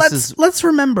Let's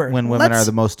remember when women are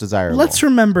the most desirable. Let's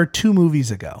remember 2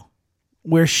 movies ago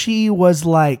where she was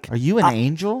like, Are you an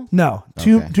angel? no,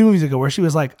 two Okay. movies ago where she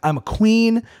was like, I'm a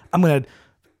queen. I'm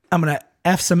gonna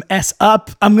F some S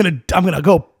up. I'm gonna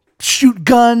go shoot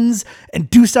guns and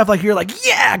do stuff like you're like,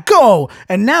 yeah, go.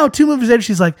 And now 2 movies later,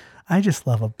 she's like, I just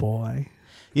love a boy.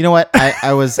 You know what?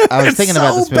 I was It's thinking so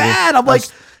about this movie. bad. I'm I was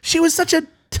like, she was such a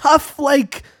tough,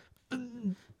 like,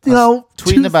 you know,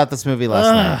 tweeting about this movie last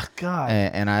night. God.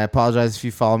 And I apologize if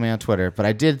you follow me on Twitter, but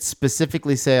I did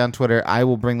specifically say on Twitter, I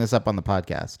will bring this up on the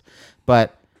podcast.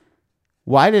 But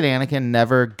why did Anakin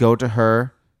never go to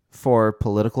her for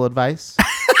political advice?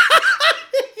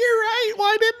 You're right.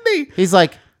 Why didn't he? He's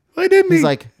like, Why didn't he? he's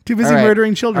like, too busy "All right,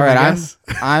 murdering children. All right, I guess.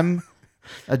 I'm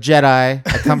a Jedi.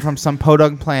 I come from some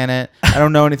podunk planet. I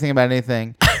don't know anything about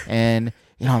anything, and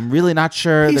I'm really not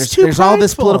sure. He's There's too all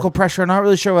this prideful. political pressure. I'm not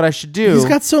really sure what I should do. He's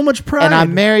got so much pride. and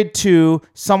I'm married to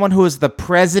someone who is the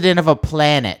president of a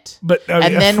planet, But, and a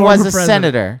then former was a president.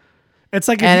 senator. It's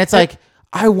like, And it's like,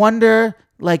 I wonder,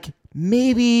 like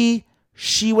maybe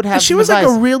she would have. she some was like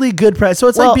advice. a really good president. So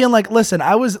it's Well- like being like, listen,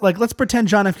 I was like, let's pretend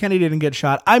John F. Kennedy didn't get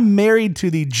shot. I'm married to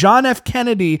the John F.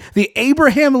 Kennedy, the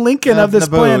Abraham Lincoln of this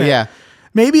Naboo, planet. yeah.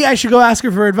 Maybe I should go ask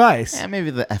her for advice. Yeah, maybe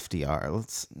the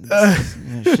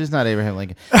FDR. She's not Abraham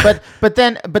Lincoln. But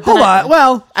then Hold on.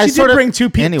 Well, I she sort did of- bring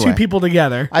two anyway. people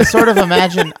together. I sort of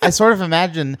imagine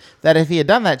that if he had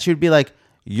done that, she would be like,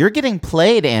 "You're getting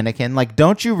played, Anakin. Like,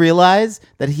 don't you realize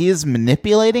that he is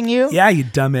manipulating you?" Yeah, you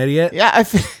dumb idiot. Yeah.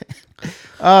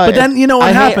 But then you know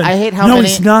what happened? I hate how no, many.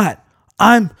 he's not.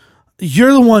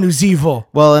 You're the one who's evil.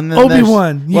 Well, and then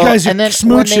Obi-Wan, you guys are and then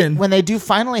smooching. when they do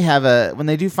finally have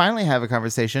a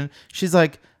conversation, she's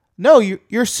like, "No,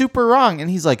 you're super wrong," and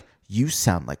he's like, "You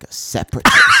sound like a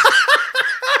separatist,"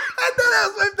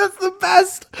 That's the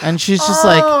best. and she's just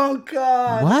like, Oh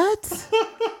God. "What?"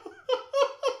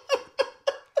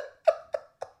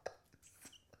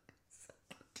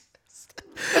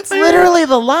 It's literally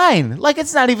the line. Like,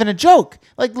 it's not even a joke.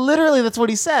 Like, literally, that's what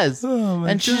he says. Oh, my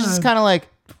and she's just God. kind of like,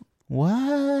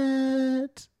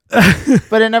 what?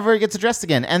 But it never gets addressed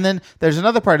again. And then there's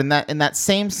another part in that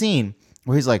same scene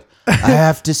where he's like, I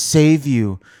have to save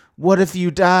you. What if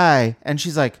you die? And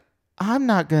she's like, I'm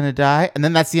not going to die. And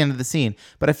then that's the end of the scene.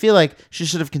 But I feel like she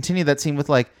should have continued that scene with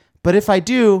like, but if I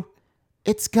do,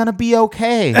 it's going to be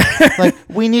okay. Like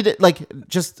we need it. Like,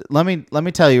 just let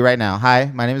me tell you right now.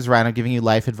 Hi, my name is Ryan. I'm giving you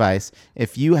life advice.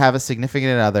 If you have a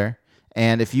significant other,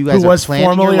 and if you guys who was planning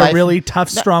your formerly life, a really tough,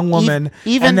 strong woman,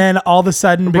 even and then all of a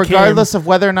sudden became regardless of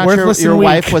whether or not worthless your and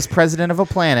wife weak. was president of a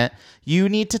planet, you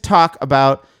need to talk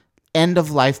about end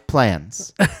of life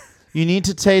plans. You need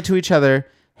to say to each other,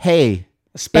 hey,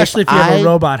 especially if you have a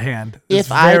robot hand. It's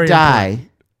if I very die,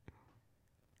 important.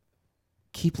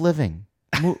 keep living.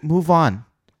 Move on.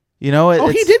 You know,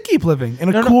 He did keep living in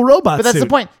a No, cool robot but that's suit the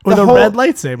point. with The a whole- red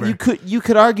lightsaber. You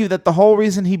could argue that the whole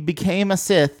reason he became a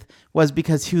Sith was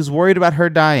because he was worried about her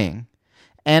dying.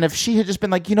 And if she had just been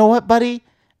like, you know what, buddy,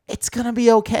 it's gonna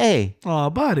be okay. Oh,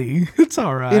 buddy, it's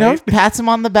all right. You know, pats him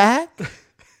on the back.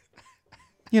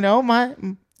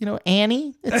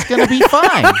 Annie, it's gonna be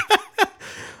fine.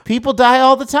 People die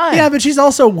all the time. Yeah, but she's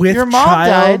also with Your mom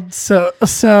child, died.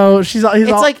 so she's.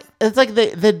 It's like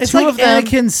the it's two like of them.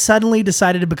 Anakin suddenly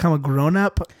decided to become a grown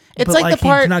up. It's but like the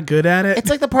part- he's not good at it. It's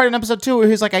like the part in episode 2 where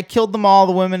he's like, I killed them all,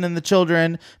 the women and the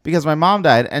children, because my mom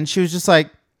died. And she was just like,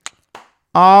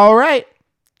 all right.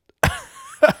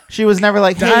 She was never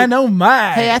like, hey,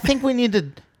 Dynamite. hey, I think we need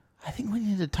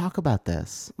to talk about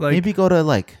this. Like, maybe go to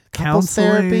like couples counseling.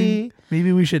 therapy.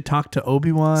 Maybe we should talk to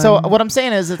Obi-Wan. So what I'm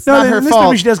saying is it's no, not in her this fault.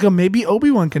 movie she does go, maybe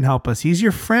Obi-Wan can help us. He's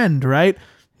your friend, right?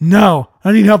 No,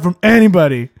 I need help from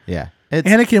anybody. Yeah. It's,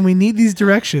 Anakin, we need these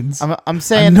directions. I'm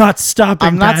saying I'm not stopping.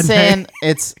 I'm not Padme. saying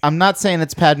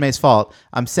it's Padme's fault.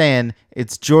 I'm saying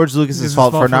it's George Lucas's His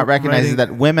fault fault for not for recognizing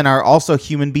writing- that women are also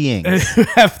human beings. who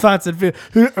have thoughts and feel,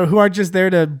 who aren't just there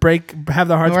to have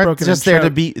their hearts Who are broken. just and there to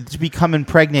choke. be become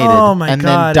impregnated Oh my and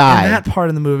god! then die. And that part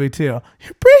in the movie too.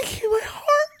 You're breaking my heart.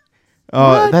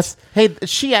 Oh, What?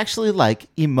 she actually like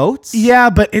emotes? Yeah,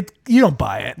 but you don't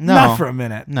buy it. No. Not for a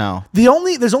minute. No.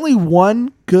 There's only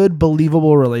one good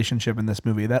believable relationship in this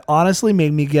movie that honestly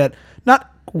made me get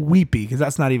not weepy because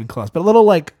that's not even close, but a little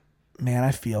like, man,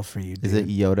 I feel for you, dude. Is it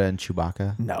Yoda and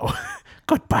Chewbacca? No.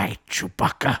 Goodbye,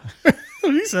 Chewbacca.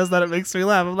 When he says that, it makes me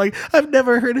laugh. I'm like, I've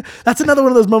never heard it. That's another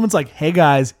one of those moments like, hey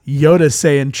guys, Yoda's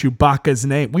saying Chewbacca's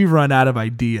name. We run out of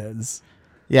ideas.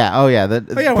 Yeah. Oh yeah.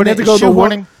 yeah, when they have to go to the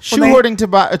shoehorning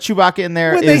Chewbacca in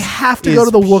there. When they have to go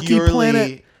to the Wookiee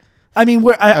planet. I mean,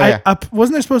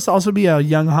 wasn't there supposed to also be a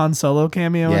young Han Solo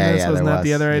cameo in this? Wasn't there that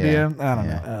the was. other idea? Yeah. I don't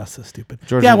Yeah. know. Oh, so stupid.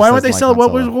 George Why Lucas would they doesn't sell? like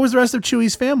What Han Solo. was the rest of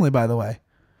Chewie's family, by the way?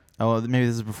 Oh, maybe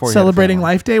this is before he had a Celebrating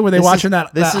family. Life Day? Were they This watching is,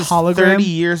 that This is hologram? 30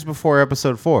 years before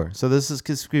episode 4. So this is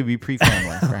going to be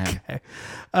pre-family for him.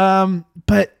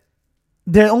 But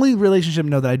the only relationship,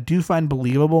 that I do find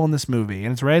believable in this movie,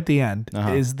 and it's right at the end,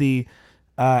 is the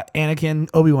Anakin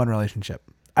Obi-Wan relationship.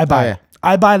 I buy yeah. it.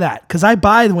 I buy that because I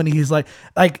buy when he's like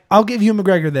I'll give Ewan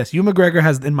McGregor this. Ewan McGregor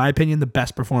has, in my opinion, the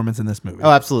best performance in this movie. Oh,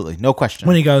 absolutely. No question.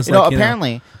 When he goes,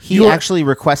 apparently he actually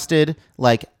requested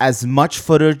like as much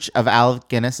footage of Alec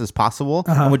Guinness as possible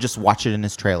and would just watch it in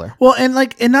his trailer. Well, and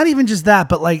not even just that,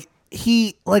 but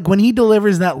when he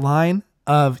delivers that line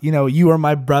of, you are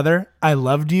my brother, I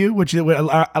loved you, which is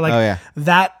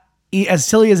that, as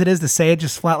silly as it is to say it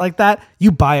just flat like that,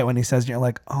 you buy it when he says it. You're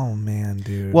like, oh man,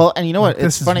 dude. Well, and you know what? This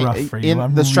It's is funny. rough for you. In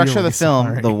I'm the structure of the really film,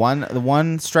 sorry. the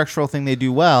one structural thing they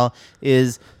do well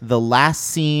is the last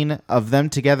scene of them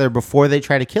together before they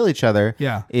try to kill each other.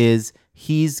 Yeah. Is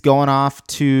he's going off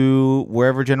to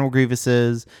wherever General Grievous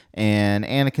is, and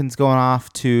Anakin's going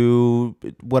off to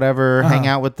whatever, hang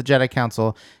out with the Jedi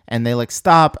Council, and they like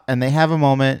stop and they have a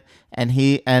moment, and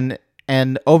he and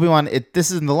Obi-Wan.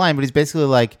 This isn't the line, but he's basically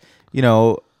like,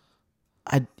 I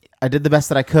did the best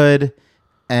that I could,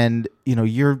 and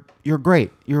you're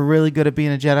great. You're really good at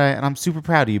being a Jedi, and I'm super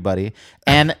proud of you, buddy.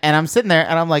 And I'm sitting there,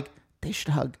 and I'm like, they should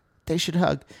hug. They should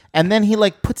hug. And then he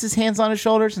like puts his hands on his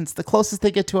shoulders, and it's the closest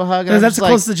they get to a hug. And that's the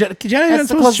closest the Jedi aren't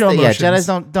supposed to show emotions. Yeah,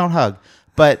 Jedis don't hug.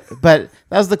 But that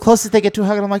was the closest they get to a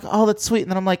hug, and I'm like, oh, that's sweet.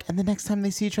 And then I'm like, and the next time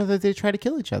they see each other, they try to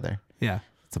kill each other. Yeah.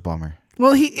 It's a bummer.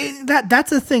 Well, that's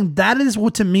the thing. That is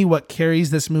what, to me, what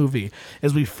carries this movie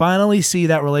is we finally see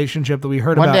that relationship that we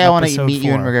heard about. One day I want to episode meet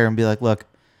 4. Ewan McGregor and be like, look,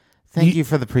 thank you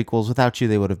for the prequels. Without you,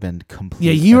 they would have been complete.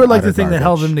 Yeah, you were like the utter thing that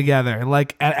held garbage. them together.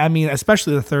 Like, I mean,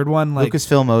 especially the third one. Like,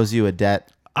 Lucasfilm owes you a debt.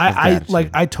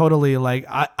 I totally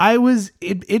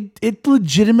it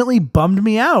legitimately bummed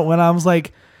me out when I was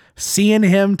like seeing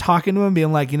him talking to him,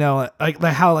 being like,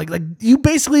 how you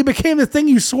basically became the thing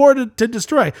you swore to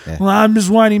destroy. Yeah. Well, I'm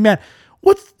just whiny man.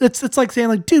 It's like saying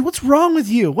like, dude, what's wrong with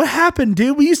you? What happened,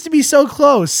 dude? We used to be so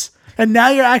close, and now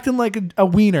you're acting like a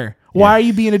wiener. Why are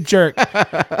you being a jerk?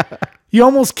 You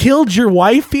almost killed your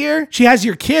wife here. She has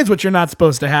your kids, which you're not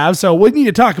supposed to have. So we need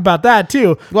to talk about that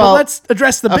too. Well, but let's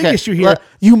address the big okay, issue here.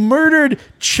 You murdered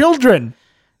children.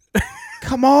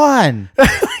 Come on.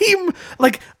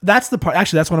 Like that's the part.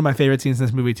 Actually, that's one of my favorite scenes in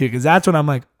this movie too, because that's when I'm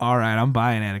like, all right, I'm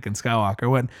buying Anakin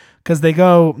Skywalker. Because they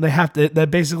have to.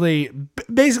 That basically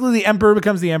the Emperor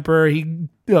becomes the Emperor.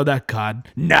 That God,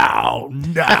 no.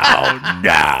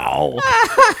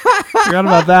 Forgot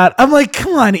about that. I'm like,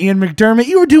 come on, Ian McDermott,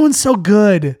 you were doing so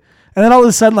good. And then all of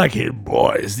a sudden, like, hey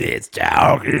boys, it's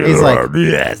down. He's like, Ian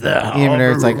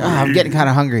McDermott's like, I'm getting kind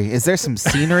of hungry. Is there some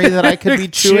scenery that I could be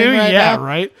chewing right yeah, now?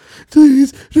 right.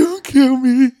 Please don't kill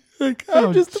me. Like,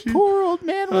 I'm just a poor old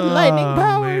man with lightning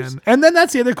powers. Man. And then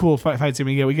that's the other cool fight scene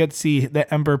we get. We get to see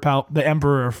the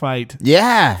Emperor fight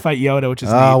Yeah. Yoda, which is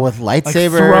Oh, neat. with Like,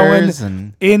 lightsabers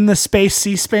throwing in the space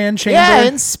C-SPAN chamber. yeah,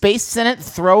 in Space Senate,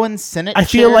 throwing Senate. I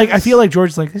feel chairs. like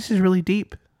George's like, this is really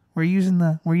deep. We're using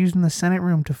the Senate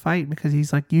room to fight because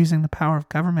he's like using the power of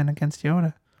government against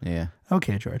Yoda. Yeah.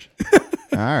 Okay, George.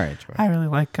 All right, George. I really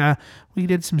like. We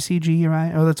did some CG,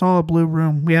 right? Oh, that's all a blue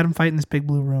room. We had him fight in this big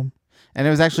blue room. And it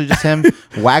was actually just him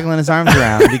waggling his arms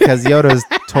around because Yoda's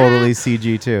totally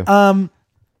CG too.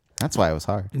 That's why it was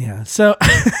hard. Yeah. So,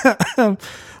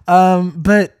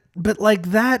 but like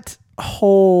that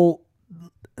whole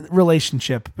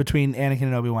relationship between Anakin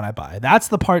and Obi-Wan, I buy. That's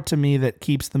the part to me that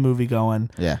keeps the movie going.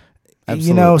 Yeah.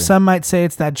 You know, some might say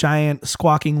it's that giant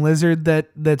squawking lizard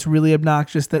that's really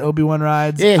obnoxious that Obi-Wan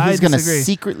rides. Yeah, he's gonna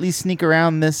secretly sneak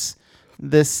around this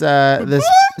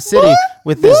city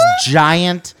with this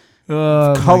giant,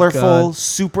 colorful,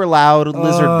 super loud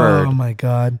lizard bird. Oh my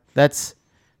god, that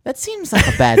seems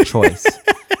like a bad choice.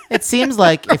 It seems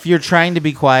like if you're trying to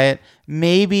be quiet,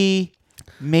 maybe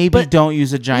don't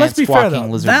use a giant let's be fair, squawking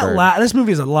though. lizard bird. This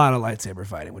movie has a lot of lightsaber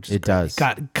fighting, which is It great. does.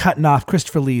 Got cutting off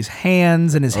Christopher Lee's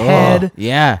hands and his head.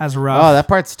 Yeah, That's rough. Oh, that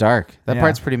part's dark. That Yeah.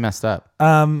 part's pretty messed up.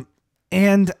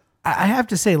 And I have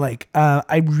to say, like,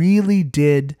 I really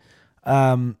did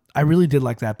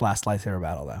like that last lightsaber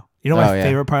battle, though. You know what my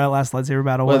favorite part of that last lightsaber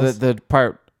battle Well, was? the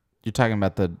part you're talking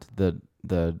about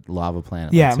the lava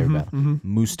planet. Yeah, lightsaber battle.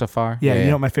 Mustafar. Yeah, you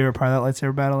know what my favorite part of that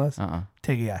lightsaber battle is? Uh-uh.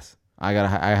 Take a guess. I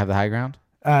have the high ground.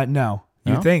 No.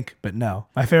 No? You think, but no.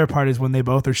 My favorite part is when they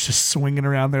both are just swinging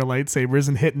around their lightsabers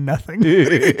and hitting nothing.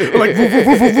 Like, woof, woof,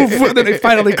 woof, woof, woof, and then they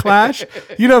finally clash.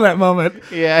 You know that moment.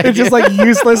 Yeah. It's just like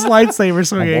useless lightsaber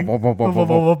swinging.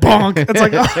 Bonk. It's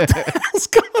like, oh, what the hell's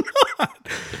going on?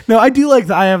 No, I do like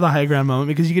the I have the high ground moment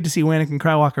because you get to see Anakin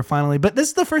Skywalker finally. But this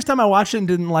is the first time I watched it and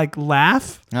didn't like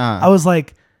laugh. I was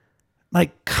like,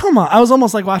 come on. I was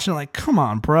almost like watching it like, come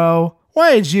on, bro.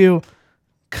 Why did you?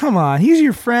 Come on, he's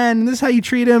your friend. This is how you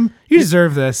treat him. You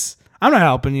deserve this. I'm not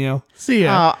helping you. See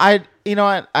ya. You know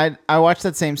what? I watched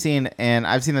that same scene, and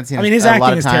I've seen that scene. I mean, his a lot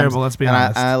acting of is times, terrible. Let's be and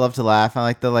honest. I love to laugh. I I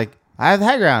have the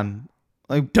high ground.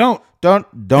 Like, Don't.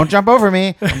 don't jump over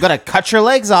me. I'm gonna cut your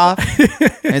legs off.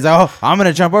 And he's like, oh, I'm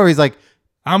gonna jump over. He's like,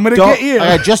 I'm gonna don't. get you.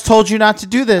 I just told you not to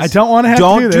do this. I don't want to have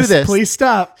don't to do this. Please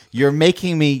stop. You're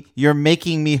making me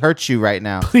hurt you right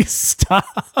now. Please stop.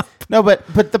 No, but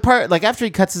the part, like, after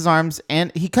he cuts his arms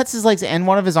and he cuts his legs and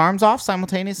one of his arms off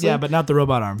simultaneously. Yeah, but not the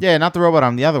robot arm. Yeah, not the robot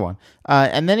arm, the other one.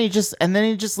 And then he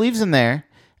just leaves him there.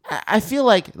 I feel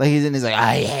like he's like,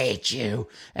 I hate you.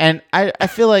 And I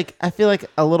feel like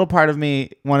a little part of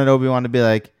me wanted Obi-Wan to be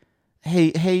like,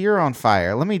 hey, you're on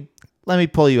fire. Let me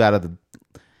pull you out of the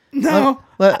No.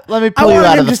 Let me pull you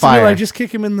out of the just fire. To be like, just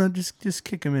kick him in the just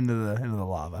kick him into the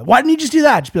lava. Why didn't you just do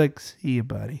that? Just be like, see you,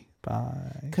 buddy.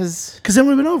 Bye. Because then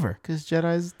we've been over. Because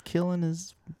Jedi's killing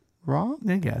is wrong,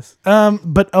 I guess.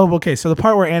 Okay. So the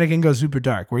part where Anakin goes super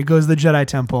dark, where he goes to the Jedi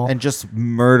Temple and just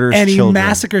murders and he children.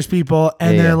 massacres people,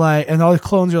 and they're like, and all the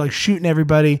clones are like shooting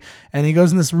everybody, and he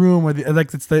goes in this room where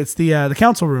it's the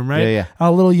council room, right? Yeah.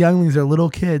 All little younglings or little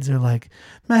kids are like,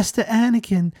 Master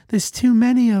Anakin, there's too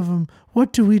many of them.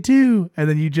 What do we do? And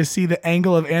then you just see the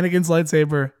angle of Anakin's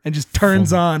lightsaber and just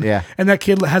turns on. Yeah. And that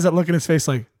kid has that look in his face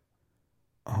like,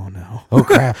 oh no. Oh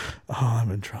crap. Oh,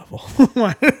 I'm in trouble.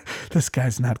 This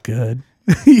guy's not good.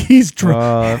 He's drunk.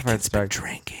 Oh, Anakin's been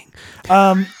drinking.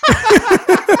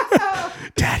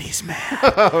 Daddy's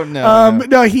mad. Oh no.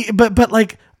 But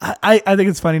like I think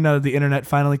it's funny now that the internet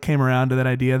finally came around to that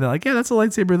idea. They're like, yeah, that's a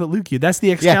lightsaber that Luke used. That's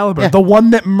the Excalibur, yeah. the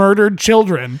one that murdered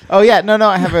children. Oh yeah, no.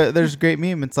 There's a great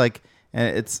meme. It's like,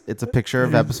 and it's a picture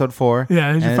of episode 4.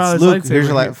 Yeah, here's your and father's Luke. lightsaber. Here's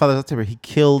your father's lightsaber. He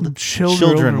killed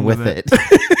children with it.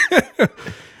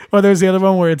 Or there's the other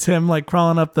one where it's him like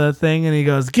crawling up the thing and he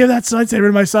goes, give that lightsaber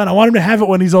to my son. I want him to have it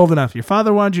when he's old enough. Your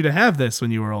father wanted you to have this when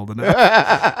you were old enough.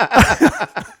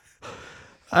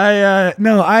 I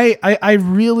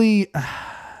really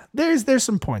there's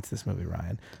some points to this movie,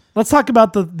 Ryan. Let's talk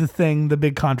about the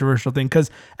big controversial thing, because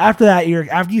after that,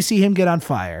 after you see him get on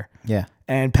fire, Yeah.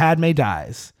 and Padme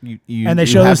dies, You and they you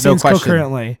show have those scenes question.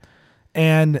 concurrently,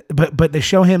 and but they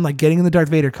show him like getting in the Darth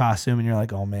Vader costume, and you're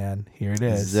like, oh man, here it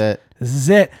is. This is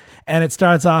it. And it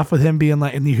starts off with him being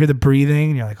like, and you hear the breathing,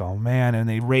 and you're like, oh man, and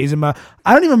they raise him up.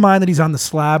 I don't even mind that he's on the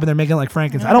slab, and they're making it like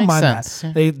Frankenstein. I don't mind makes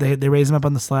that. sense. They raise him up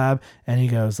on the slab, and he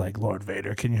goes like, Lord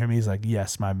Vader, can you hear me? He's like,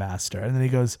 yes, my master. And then he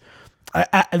goes,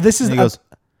 this is. And he goes,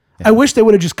 I wish they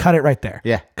would have just cut it right there.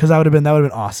 Yeah. Because that would have been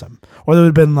awesome. Or they would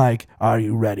have been like, are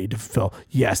you ready to fulfill?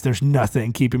 Yes, there's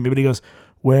nothing keeping me. But he goes,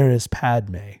 where is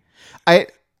Padme? I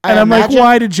And I'm imagine, like,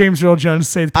 why did James Earl Jones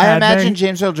say Padme? I imagine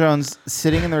James Earl Jones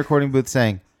sitting in the recording booth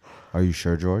saying, "Are you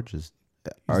sure, George?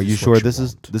 Are you this sure what you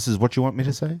this is what you want me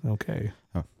to say?" Okay.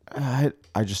 I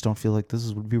just don't feel like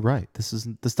this would be right. This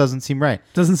doesn't seem right.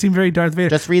 Doesn't seem very Darth Vader.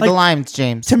 Just read the lines,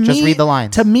 James. To Just me, read the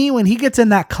lines. To me, when he gets in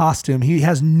that costume, he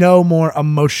has no more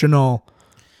emotional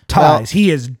ties. Well-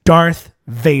 He is Darth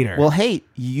Vader. Well, hey,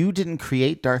 you didn't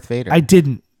create Darth Vader. I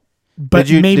didn't. But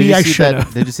did maybe you I see should that?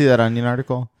 have. Did you see that Onion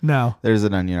article? No. There's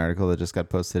an Onion article that just got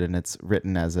posted, and it's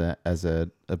written as a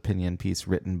opinion piece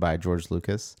written by George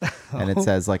Lucas, and it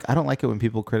says like, I don't like it when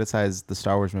people criticize the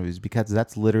Star Wars movies because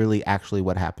that's literally actually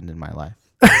what happened in my life.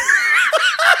 And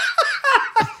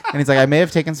he's like, I may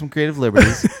have taken some creative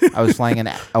liberties. I was flying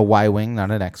a Y-wing,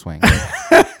 not an X-wing,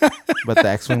 but the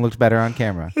X-wing looked better on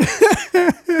camera.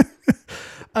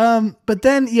 But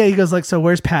then, yeah, he goes like, so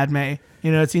where's Padme?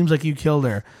 You know, it seems like you killed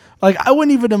her. Like, I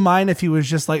wouldn't even mind if he was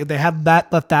just like, they had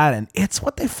left that in. It's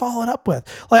what they followed up with.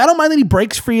 Like, I don't mind that he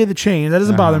breaks free of the chains. That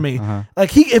doesn't bother me.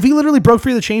 Like, if he literally broke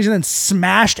free of the chains and then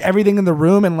smashed everything in the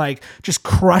room and like just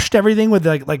crushed everything with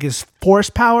like his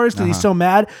force powers because he's so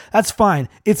mad, that's fine.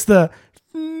 It's the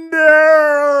no,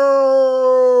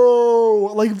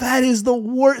 like that is the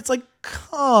worst. It's like,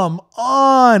 come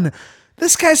on.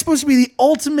 This guy's supposed to be the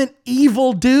ultimate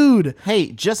evil dude.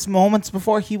 Hey, just moments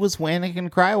before he was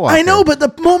Anakin Skywalker. I know, but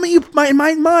the moment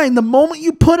the moment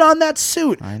you put on that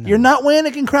suit, you're not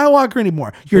Anakin Skywalker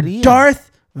anymore. You're But Ian, Darth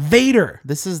Vader.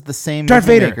 This is the same Darth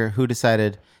movie Vader. maker who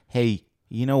decided, hey,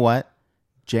 you know what?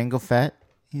 Jango Fett,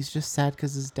 he's just sad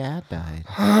because his dad died.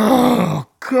 Oh,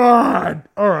 God.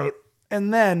 All right.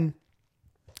 And then,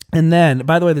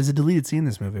 by the way, there's a deleted scene in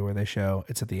this movie where they show,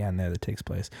 it's at the end there that takes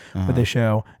place, but they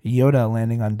show Yoda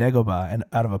landing on Dagobah and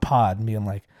out of a pod and being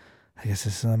like, I guess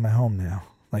this is my home now.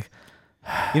 Like,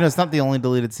 You know, it's not the only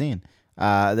deleted scene.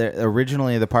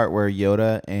 Originally, the part where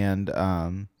Yoda and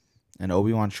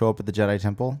Obi-Wan show up at the Jedi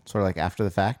Temple, sort of like after the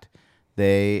fact,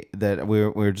 we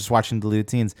were just watching deleted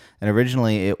scenes, and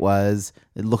originally it looks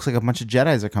like a bunch of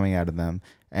Jedis are coming out of them,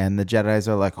 and the Jedis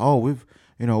are like, oh, we've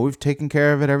taken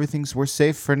care of it, we're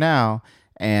safe for now,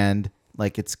 and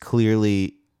like it's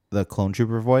clearly the clone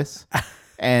trooper voice,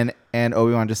 and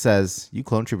Obi-Wan just says, you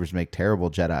clone troopers make terrible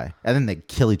Jedi, and then they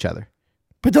kill each other.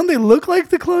 but don't they look like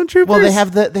the clone troopers? Well, they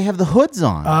have the hoods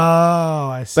on. Oh,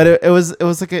 I see. But it was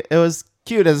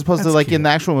cute as opposed to That's like cute. in the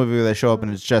actual movie where they show up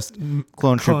and it's just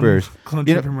clone troopers. Clone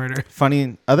You know, trooper murder.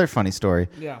 Other funny story.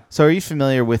 Yeah. So are you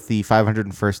familiar with the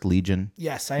 501st Legion?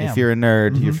 Yes, I am. If you're a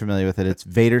nerd, you're familiar with it. It's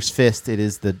Vader's fist. It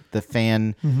is the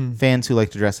fans who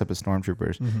like to dress up as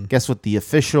stormtroopers. Guess what the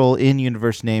official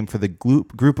in-universe name for the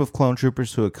group of clone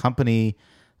troopers who accompany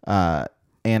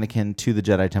Anakin to the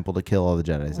Jedi Temple to kill all the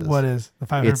Jedis is? What is the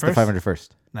 501st? It's the 501st.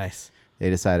 Nice. They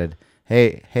decided,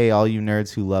 hey, all you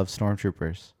nerds who love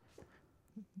stormtroopers,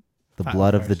 the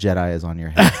blood of the Jedi is on your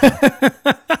head.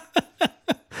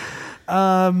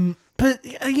 But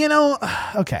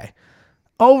okay.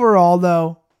 Overall,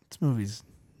 though, this movie's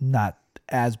not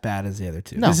as bad as the other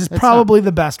two. No, this is it's probably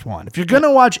the best one. If you're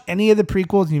gonna watch any of the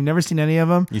prequels and you've never seen any of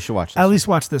them, You should watch this at least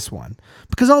watch this one,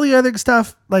 because all the other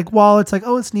stuff, like while it's like,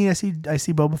 oh, it's neat, I see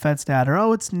Boba Fett's dad, or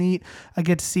oh, it's neat, I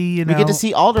get to see We get to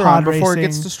see Alderaan pod before it racing.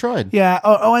 gets destroyed. Yeah.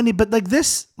 Oh, I need, but like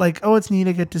this, like, oh, it's neat.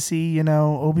 I get to see,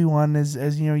 Obi-Wan as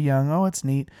young. Oh, it's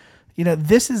neat.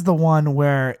 This is the one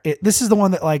where this is the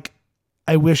one that like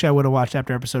I wish I would have watched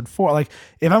after episode 4. Like,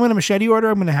 if I'm going to machete order,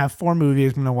 I'm going to have 4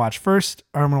 movies. I'm going to watch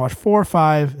 4,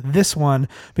 5, this one,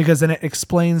 because then it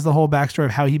explains the whole backstory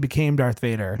of how he became Darth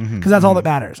Vader. Because that's all that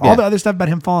matters. All the other stuff about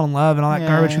him falling in love and all that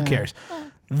garbage, who cares?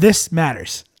 This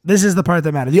matters. This is the part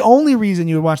that matters. The only reason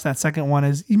you would watch that second one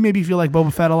is you maybe feel like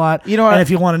Boba Fett a lot. You know what? And if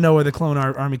you want to know where the clone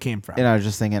army came from. And I was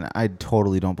just thinking, I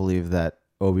totally don't believe that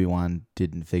Obi-Wan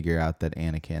didn't figure out that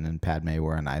Anakin and Padme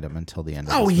were an item until the end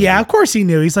of Oh, this yeah, movie. of course he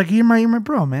knew. He's like, you're my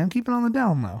bro, man. Keep it on the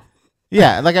down low.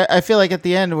 Yeah, like I feel like at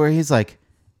the end where he's like,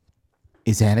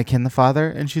 is Anakin the father?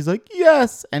 And she's like,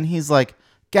 yes. And he's like,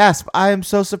 gasp, I am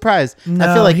so surprised. No,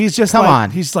 I feel like he's just come like, on.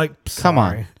 He's like, Come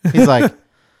sorry. on. He's like,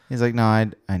 He's like, no,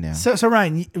 I know. So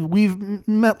Ryan, we've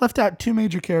left out two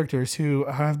major characters who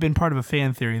have been part of a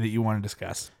fan theory that you want to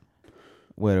discuss.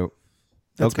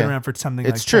 That's been around for something.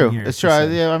 It's like true. 10 years, It's true.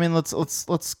 Yeah, I mean, let's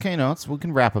we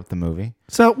can wrap up the movie.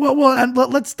 So and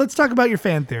let's talk about your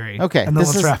fan theory. Okay, and then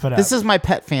let's wrap it up. This is my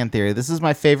pet fan theory. This is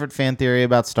my favorite fan theory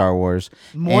about Star Wars.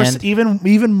 More, And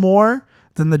even more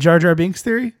than the Jar Jar Binks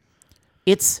theory.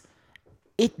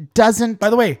 It doesn't. By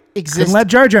the way, exist. couldn't let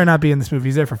Jar Jar not be in this movie.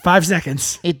 He's there for 5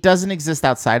 seconds. It doesn't exist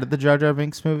outside of the Jar Jar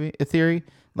Binks movie theory.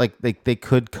 Like they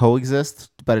could coexist,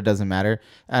 but it doesn't matter.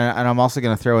 And I'm also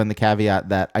going to throw in the caveat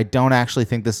that I don't actually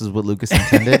think this is what Lucas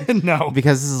intended. No,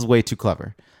 because this is way too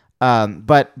clever.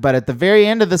 But at the very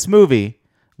end of this movie,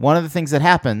 one of the things that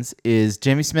happens is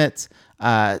Jimmy Smits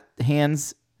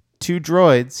hands 2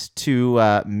 droids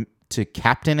to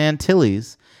Captain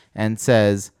Antilles and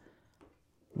says,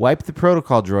 "Wipe the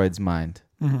protocol droid's mind."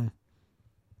 Mm-hmm.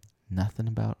 Nothing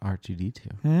about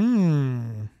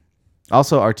R2-D2.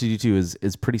 Also, R2-D2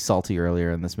 is pretty salty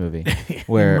earlier in this movie,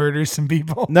 where he murders some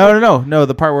people. No.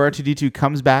 The part where R2-D2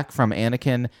 comes back from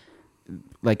Anakin,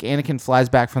 like Anakin flies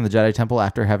back from the Jedi Temple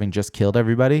after having just killed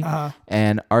everybody,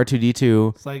 and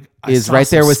R2-D2 It's like, is right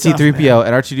there with C-3PO,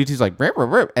 and R2-D2's like, "Rip, rip,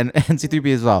 rip," and C-3PO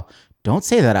is all, "Don't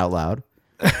say that out loud."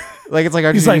 Like it's like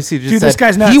R2-D2 like, just "Dude, said, this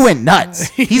guy's nuts." He went nuts.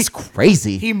 He's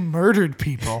crazy. He murdered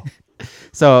people.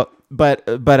 So, but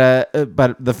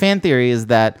the fan theory is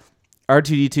that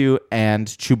R2-D2 and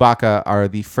Chewbacca are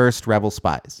the first rebel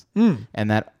spies, and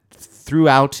that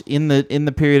throughout in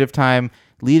the period of time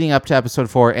leading up to Episode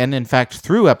 4, and in fact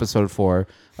through Episode 4,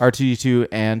 R2-D2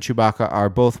 and Chewbacca are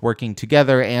both working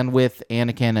together, and with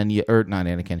Anakin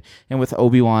and with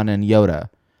Obi-Wan and Yoda,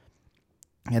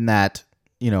 and that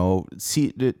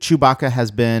Chewbacca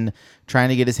has been trying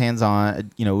to get his hands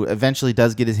on, eventually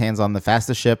does get his hands on the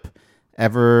fastest ship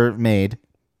ever made,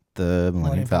 the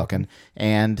Millennium Falcon.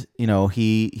 And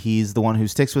he's the one who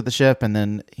sticks with the ship, and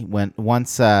then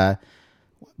once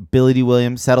Billy D.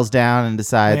 Williams settles down and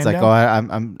decides Lando?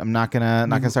 I'm not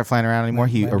gonna start flying around anymore.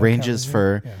 He Lando arranges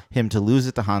for him to lose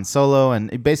it to Han Solo,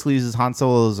 and it basically uses Han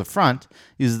Solo as a front,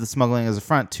 uses the smuggling as a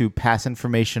front to pass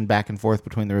information back and forth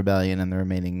between the rebellion and the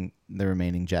remaining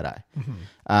Jedi.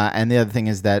 And the other thing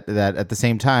is that at the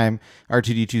same time,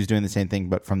 R2-D2 is doing the same thing,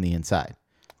 but from the inside.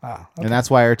 Okay. And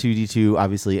that's why R2-D2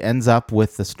 obviously ends up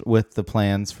with the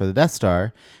plans for the Death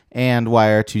Star, and why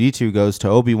R2-D2 goes to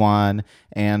Obi-Wan,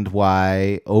 and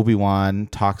why Obi-Wan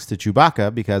talks to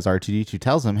Chewbacca, because R2-D2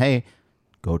 tells him, "Hey,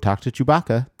 go talk to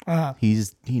Chewbacca.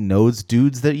 He knows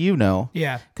dudes that you know."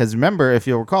 Yeah. Because remember, if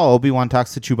you'll recall, Obi-Wan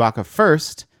talks to Chewbacca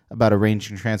first about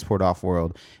arranging transport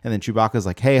off-world, and then Chewbacca's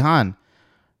like, "Hey Han,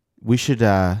 we should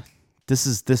this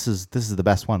is the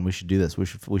best one. We should do this. We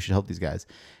should help these guys."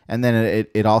 And then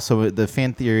it also, the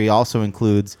fan theory also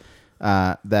includes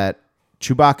that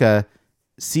Chewbacca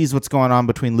sees what's going on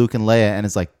between Luke and Leia and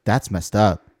is like, "That's messed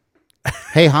up.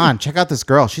 Hey Han, check out this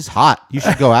girl. She's hot. You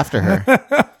should go after her."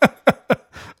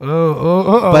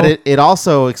 But it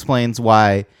also explains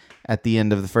why at the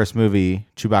end of the first movie,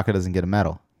 Chewbacca doesn't get a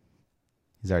medal.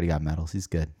 He's already got medals. He's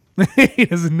good. He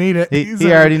doesn't need it.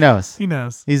 He already knows. He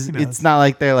knows. It's not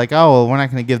like they're like, "Oh, well, we're not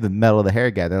going to give the medal to the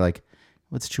hair guy." They're like,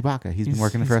 "What's Chewbacca? He's been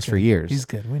working for us for years. He's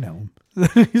good. We know him.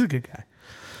 He's a good guy."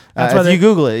 If you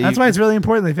Google it, that's why it's really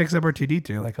important they fix up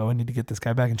R2-D2. Like, I need to get this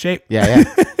guy back in shape. Yeah.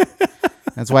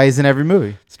 That's why he's in every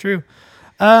movie. It's true.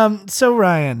 So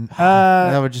Ryan,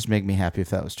 that would just make me happy if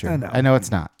that was true. I know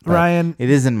it's not. Ryan, it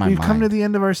is in my mind. We've come to the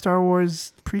end of our Star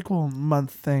Wars prequel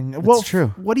month thing. That's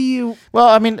true. What do you? Well,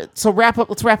 I mean, let's wrap up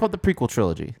the prequel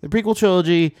trilogy. The prequel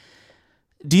trilogy.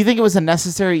 Do you think it was a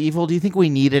necessary evil? Do you think we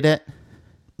needed it?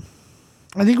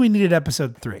 I think we needed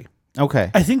Episode 3.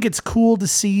 Okay. I think it's cool to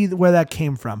see where that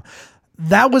came from.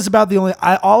 That was about the only...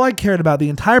 all I cared about, the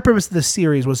entire purpose of the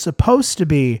series was supposed to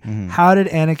be, how did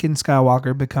Anakin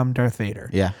Skywalker become Darth Vader?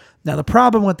 Yeah. Now, the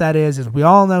problem with that is we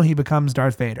all know he becomes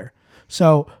Darth Vader.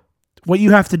 So what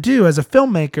you have to do as a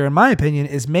filmmaker, in my opinion,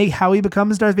 is make how he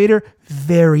becomes Darth Vader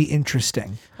very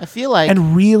interesting. I feel like...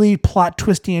 And really plot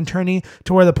twisty and turny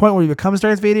to where the point where he becomes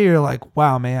Darth Vader, you're like,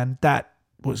 wow, man, that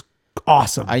was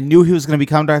awesome. I knew he was going to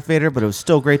become Darth Vader, but it was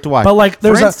still great to watch. But like,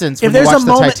 for instance, when you watch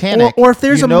the Titanic, or if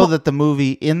there's that the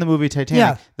movie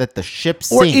Titanic, that the ship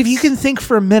sinks. Or if you can think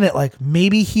for a minute, like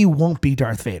maybe he won't be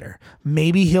Darth Vader,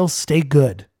 maybe he'll stay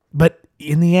good, but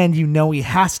in the end, he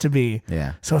has to be.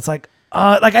 Yeah. So it's like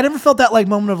I never felt that like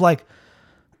moment of like,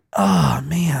 oh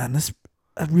man,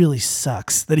 it really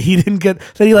sucks that he didn't get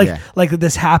that he like that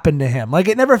this happened to him. Like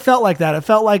it never felt like that. It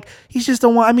felt like he's just a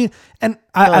one. I mean, and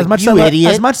as much as I love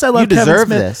Kevin deserve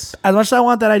Smith, this. as much as I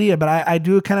want that idea, but I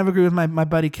do kind of agree with my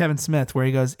buddy Kevin Smith, where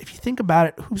he goes, if you think about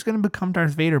it, who's going to become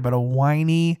Darth Vader but a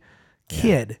whiny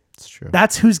kid? It's true.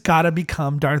 That's who's got to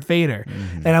become Darth Vader.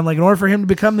 And I'm like, in order for him to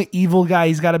become the evil guy,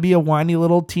 he's got to be a whiny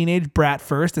little teenage brat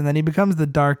first, and then he becomes the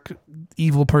dark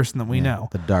evil person that we know.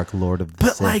 The Dark Lord of the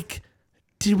But Sith. like,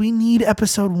 did we need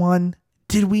episode 1?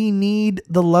 Did we need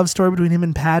the love story between him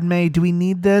and Padme? Do we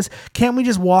need this? Can't we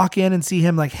just walk in and see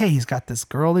him like, hey, he's got this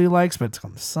girl that he likes, but it's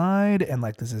on the side, and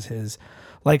like this is his.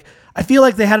 Like, I feel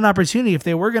like they had an opportunity if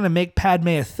they were going to make Padme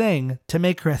a thing, to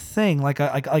make her a thing, like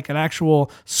an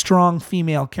actual strong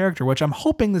female character, which I'm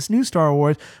hoping this new Star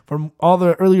Wars, from all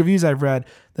the early reviews I've read,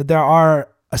 that there are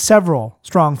several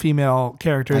strong female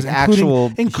characters, Like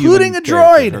actual including a human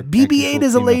characters, or droid. BB-8 actual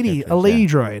is a female lady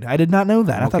characters, droid. I did not know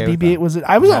that. I thought okay with BB-8 that. was.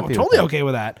 I was I'm happy with totally that. okay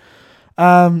with that.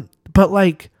 But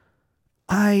like,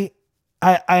 I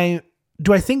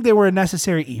do I think they were a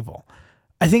necessary evil?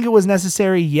 I think it was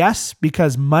necessary, yes,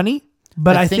 because money.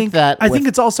 But I think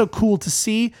it's also cool to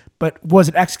see. But was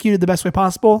it executed the best way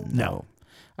possible? No.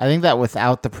 I think that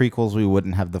without the prequels, we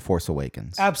wouldn't have The Force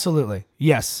Awakens. Absolutely.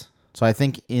 Yes. So I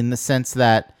think in the sense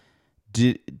that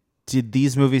did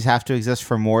these movies have to exist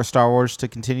for more Star Wars to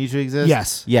continue to exist?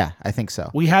 Yes. Yeah, I think so.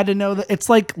 We had to know that. It's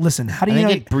like, listen, how do I you know?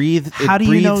 think it breathed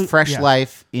fresh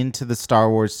life into the Star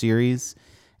Wars series.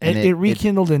 And It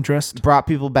rekindled interest. brought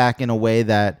people back in a way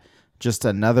that just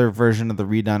another version of the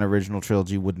redone original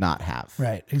trilogy would not have.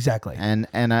 Right. Exactly. And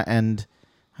I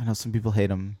know some people hate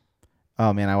them.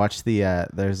 Oh man, I watched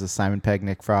there's a Simon Pegg,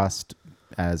 Nick Frost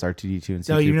as R2D2 and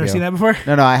C-3PO. Oh, you've never seen that before?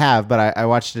 No, I have, but I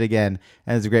watched it again,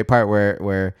 and there's a great part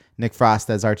where Nick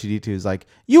Frost as R2D2 is like,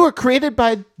 "You were created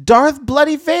by Darth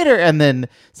Bloody Vader," and then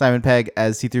Simon Pegg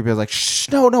as C-3PO is like, "Shh,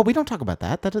 no, we don't talk about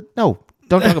that. No,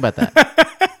 don't talk about that."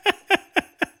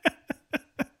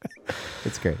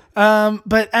 It's great.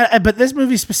 But this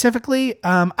movie specifically,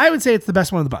 I would say it's the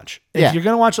best one of the bunch. If you're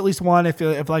gonna watch at least one,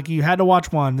 if like you had to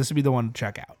watch one, this would be the one to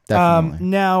check out. Definitely.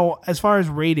 Now, as far as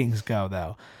ratings go,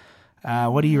 though,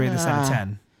 what do you rate this out of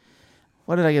 10?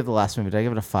 What did I give the last movie? Did I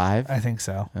give it a 5? I think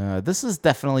so. This is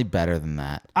definitely better than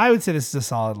that. I would say this is a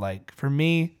solid, like, for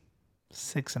me,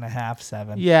 6.5,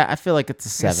 7. Yeah, I feel like it's a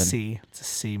It's 7. a C. It's a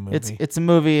C movie. It's a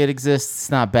movie. It exists.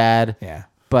 It's not bad. Yeah.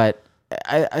 But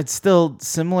it's still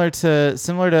similar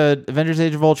to Avengers: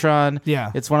 Age of Ultron.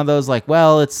 Yeah. It's one of those like,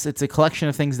 well, it's a collection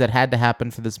of things that had to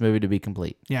happen for this movie to be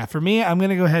complete. Yeah, for me, I'm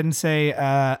gonna go ahead and say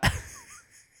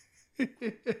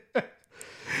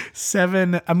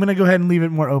 7. I'm gonna go ahead and leave it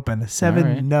more open. 7 All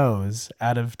right. no's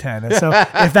out of 10. So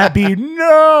if that be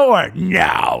no or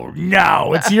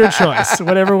no, it's your choice.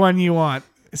 Whatever one you want.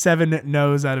 7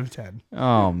 no's out of 10.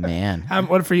 Oh man.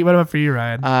 What about for you,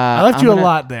 Ryan? I left you a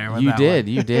lot there. With You that did.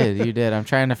 one. You did. I'm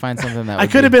trying to find something that I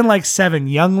could have been like 7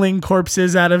 youngling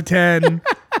corpses out of 10.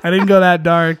 I didn't go that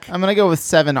dark. I'm gonna go with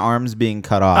 7 arms being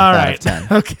cut off All out right. of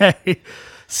 10. Okay.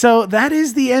 So that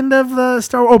is the end of the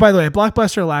Star Wars. Oh, by the way,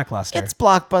 blockbuster or lackluster? It's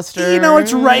blockbuster. You know,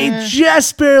 it's right.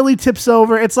 Just barely tips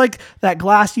over. It's like that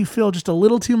glass you fill just a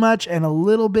little too much and a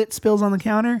little bit spills on the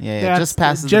counter. Yeah, That's just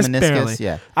passes just the meniscus. barely.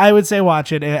 Yeah. I would say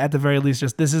watch it at the very least.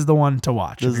 Just this is the one to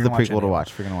watch. This if is you're the gonna prequel to it.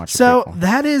 watch. If you're gonna watch the So prequel.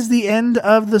 that is the end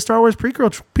of the Star Wars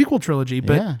prequel trilogy.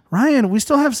 But Yeah. Ryan, we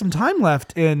still have some time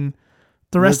left in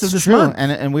the rest That's of this true. month.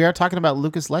 And we are talking about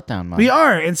Lucas Letdown month. We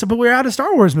are, and so but we're out of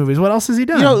Star Wars movies. What else has he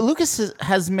done? You know, Lucas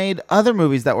has made other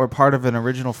movies that were part of an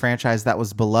original franchise that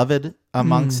was beloved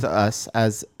amongst us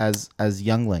as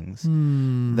younglings.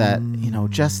 That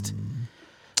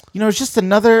it's just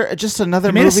another he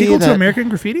movie. made a sequel that, to American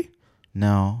Graffiti.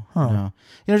 No.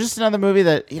 Just another movie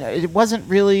that it wasn't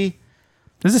really.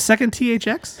 There's a second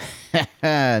THX.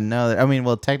 No, I mean,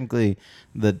 well, technically,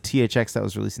 the THX that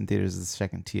was released in theaters is the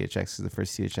second THX because the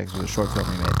first THX was a short film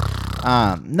we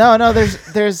made. No,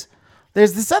 there's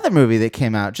this other movie that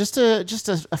came out just a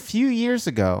few years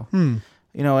ago. You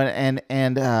know, and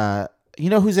you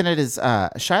know who's in it is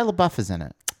Shia LaBeouf is in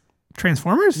it.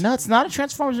 Transformers? No, it's not a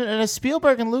Transformers. And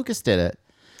Spielberg and Lucas did it.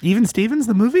 Even Stevens,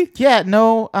 the movie? Yeah,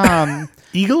 no.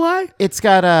 Eagle Eye? It's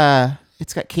got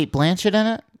Kate Blanchett in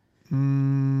it. I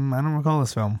don't recall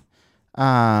this film.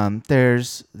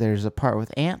 There's a part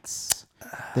with ants.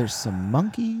 There's some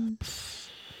monkeys.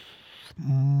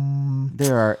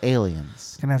 There are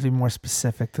aliens. Gonna have to be more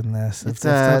specific than this. It's,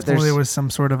 If there's- there was some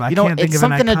sort of I you know, can't think it's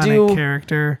of an something to iconic do-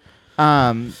 character.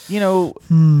 You know,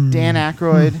 Dan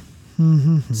Aykroyd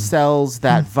sells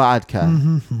that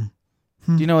vodka.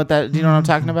 Do you know what I'm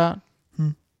talking about?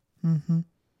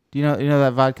 Do you know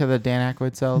that vodka that Dan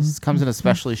Aykroyd sells? It comes in a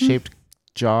specially shaped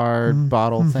jar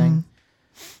bottle thing.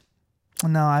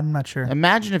 No, I'm not sure.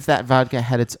 Imagine if that vodka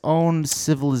had its own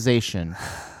civilization,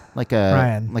 like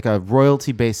Ryan. a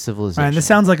royalty-based civilization. Ryan, this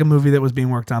sounds like a movie that was being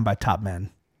worked on by top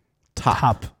men.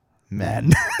 Top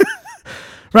Men.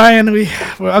 Ryan,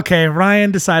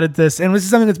 Ryan decided this, and this is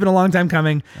something that's been a long time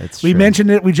coming. We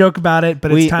mentioned it, we joke about it,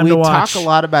 but it's time to watch. We talk a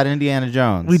lot about Indiana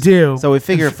Jones. We do. So we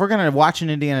figure if we're going to watch an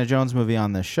Indiana Jones movie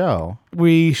on this show,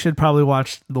 we should probably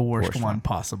watch the worst one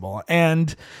possible.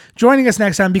 And joining us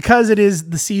next time, because it is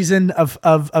the season of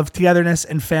togetherness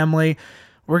and family,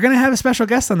 we're gonna have a special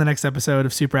guest on the next episode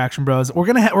of Super Action Bros. We're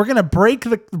gonna break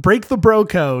the bro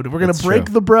code. We're gonna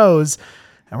break the bros,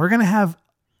 and we're gonna have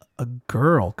a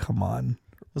girl come on.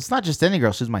 It's not just any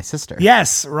girl. She's my sister.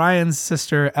 Yes, Ryan's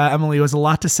sister, Emily, who has a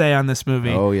lot to say on this movie.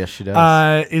 Oh, yes, she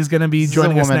does. Is going to be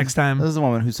joining us next time. This is a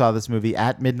woman who saw this movie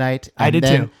at midnight. I did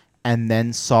too. And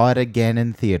then saw it again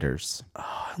in theaters. Oh,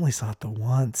 I only saw it the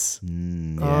once.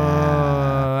 Yeah.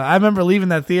 I remember leaving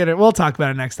that theater. We'll talk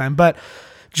about it next time. But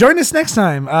join us next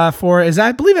time I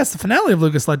believe that's the finale of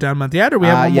Lucas Letdown Month. Yeah, or we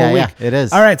have one more week? Yeah, it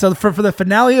is. All right, so for the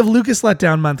finale of Lucas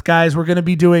Letdown Month, guys, we're going to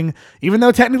be doing, even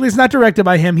though technically it's not directed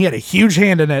by him, he had a huge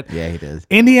hand in it. Yeah, he did.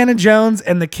 Indiana Jones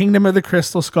and the Kingdom of the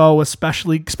Crystal Skull with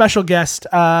special guest.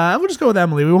 We'll just go with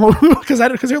Emily. We won't, because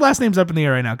her last name's up in the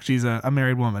air right now because she's a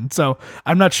married woman. So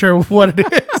I'm not sure what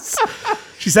it is.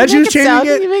 She said she was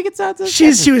changing it. You make it sound so She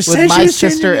was with saying my she was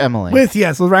sister changing it Emily. with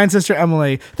Ryan's sister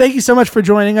Emily. Thank you so much for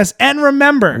joining us. And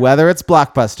remember, whether it's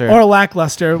blockbuster or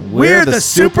lackluster, we're the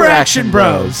Super Action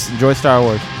Bros. Enjoy Star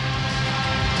Wars.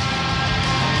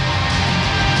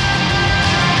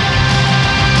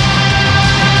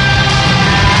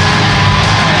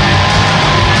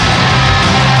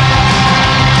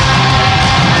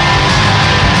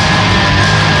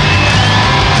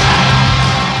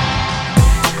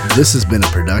 This has been a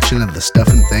production of the Stuff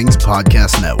and Things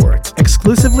Podcast Network.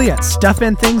 Exclusively at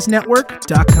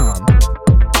stuffandthingsnetwork.com.